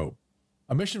there is hope.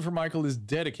 A Mission for Michael is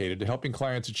dedicated to helping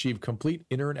clients achieve complete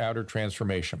inner and outer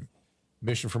transformation.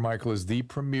 Mission for Michael is the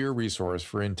premier resource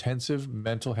for intensive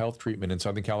mental health treatment in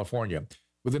Southern California.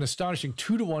 With an astonishing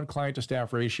 2-to-1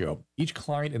 client-to-staff ratio, each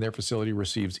client in their facility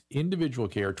receives individual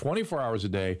care 24 hours a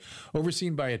day,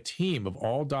 overseen by a team of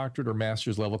all doctorate or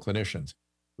master's level clinicians.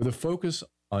 With a focus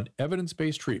on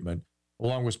evidence-based treatment,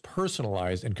 along with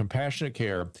personalized and compassionate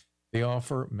care, they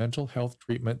offer mental health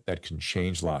treatment that can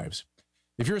change lives.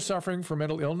 If you're suffering from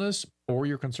mental illness or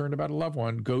you're concerned about a loved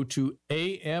one, go to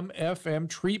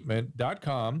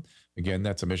amfmtreatment.com. Again,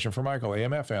 that's a Mission for Michael,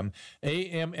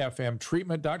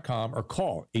 amfmtreatment.com, or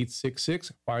call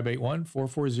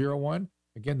 866-581-4401.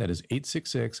 Again, that is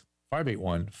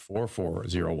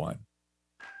 866-581-4401.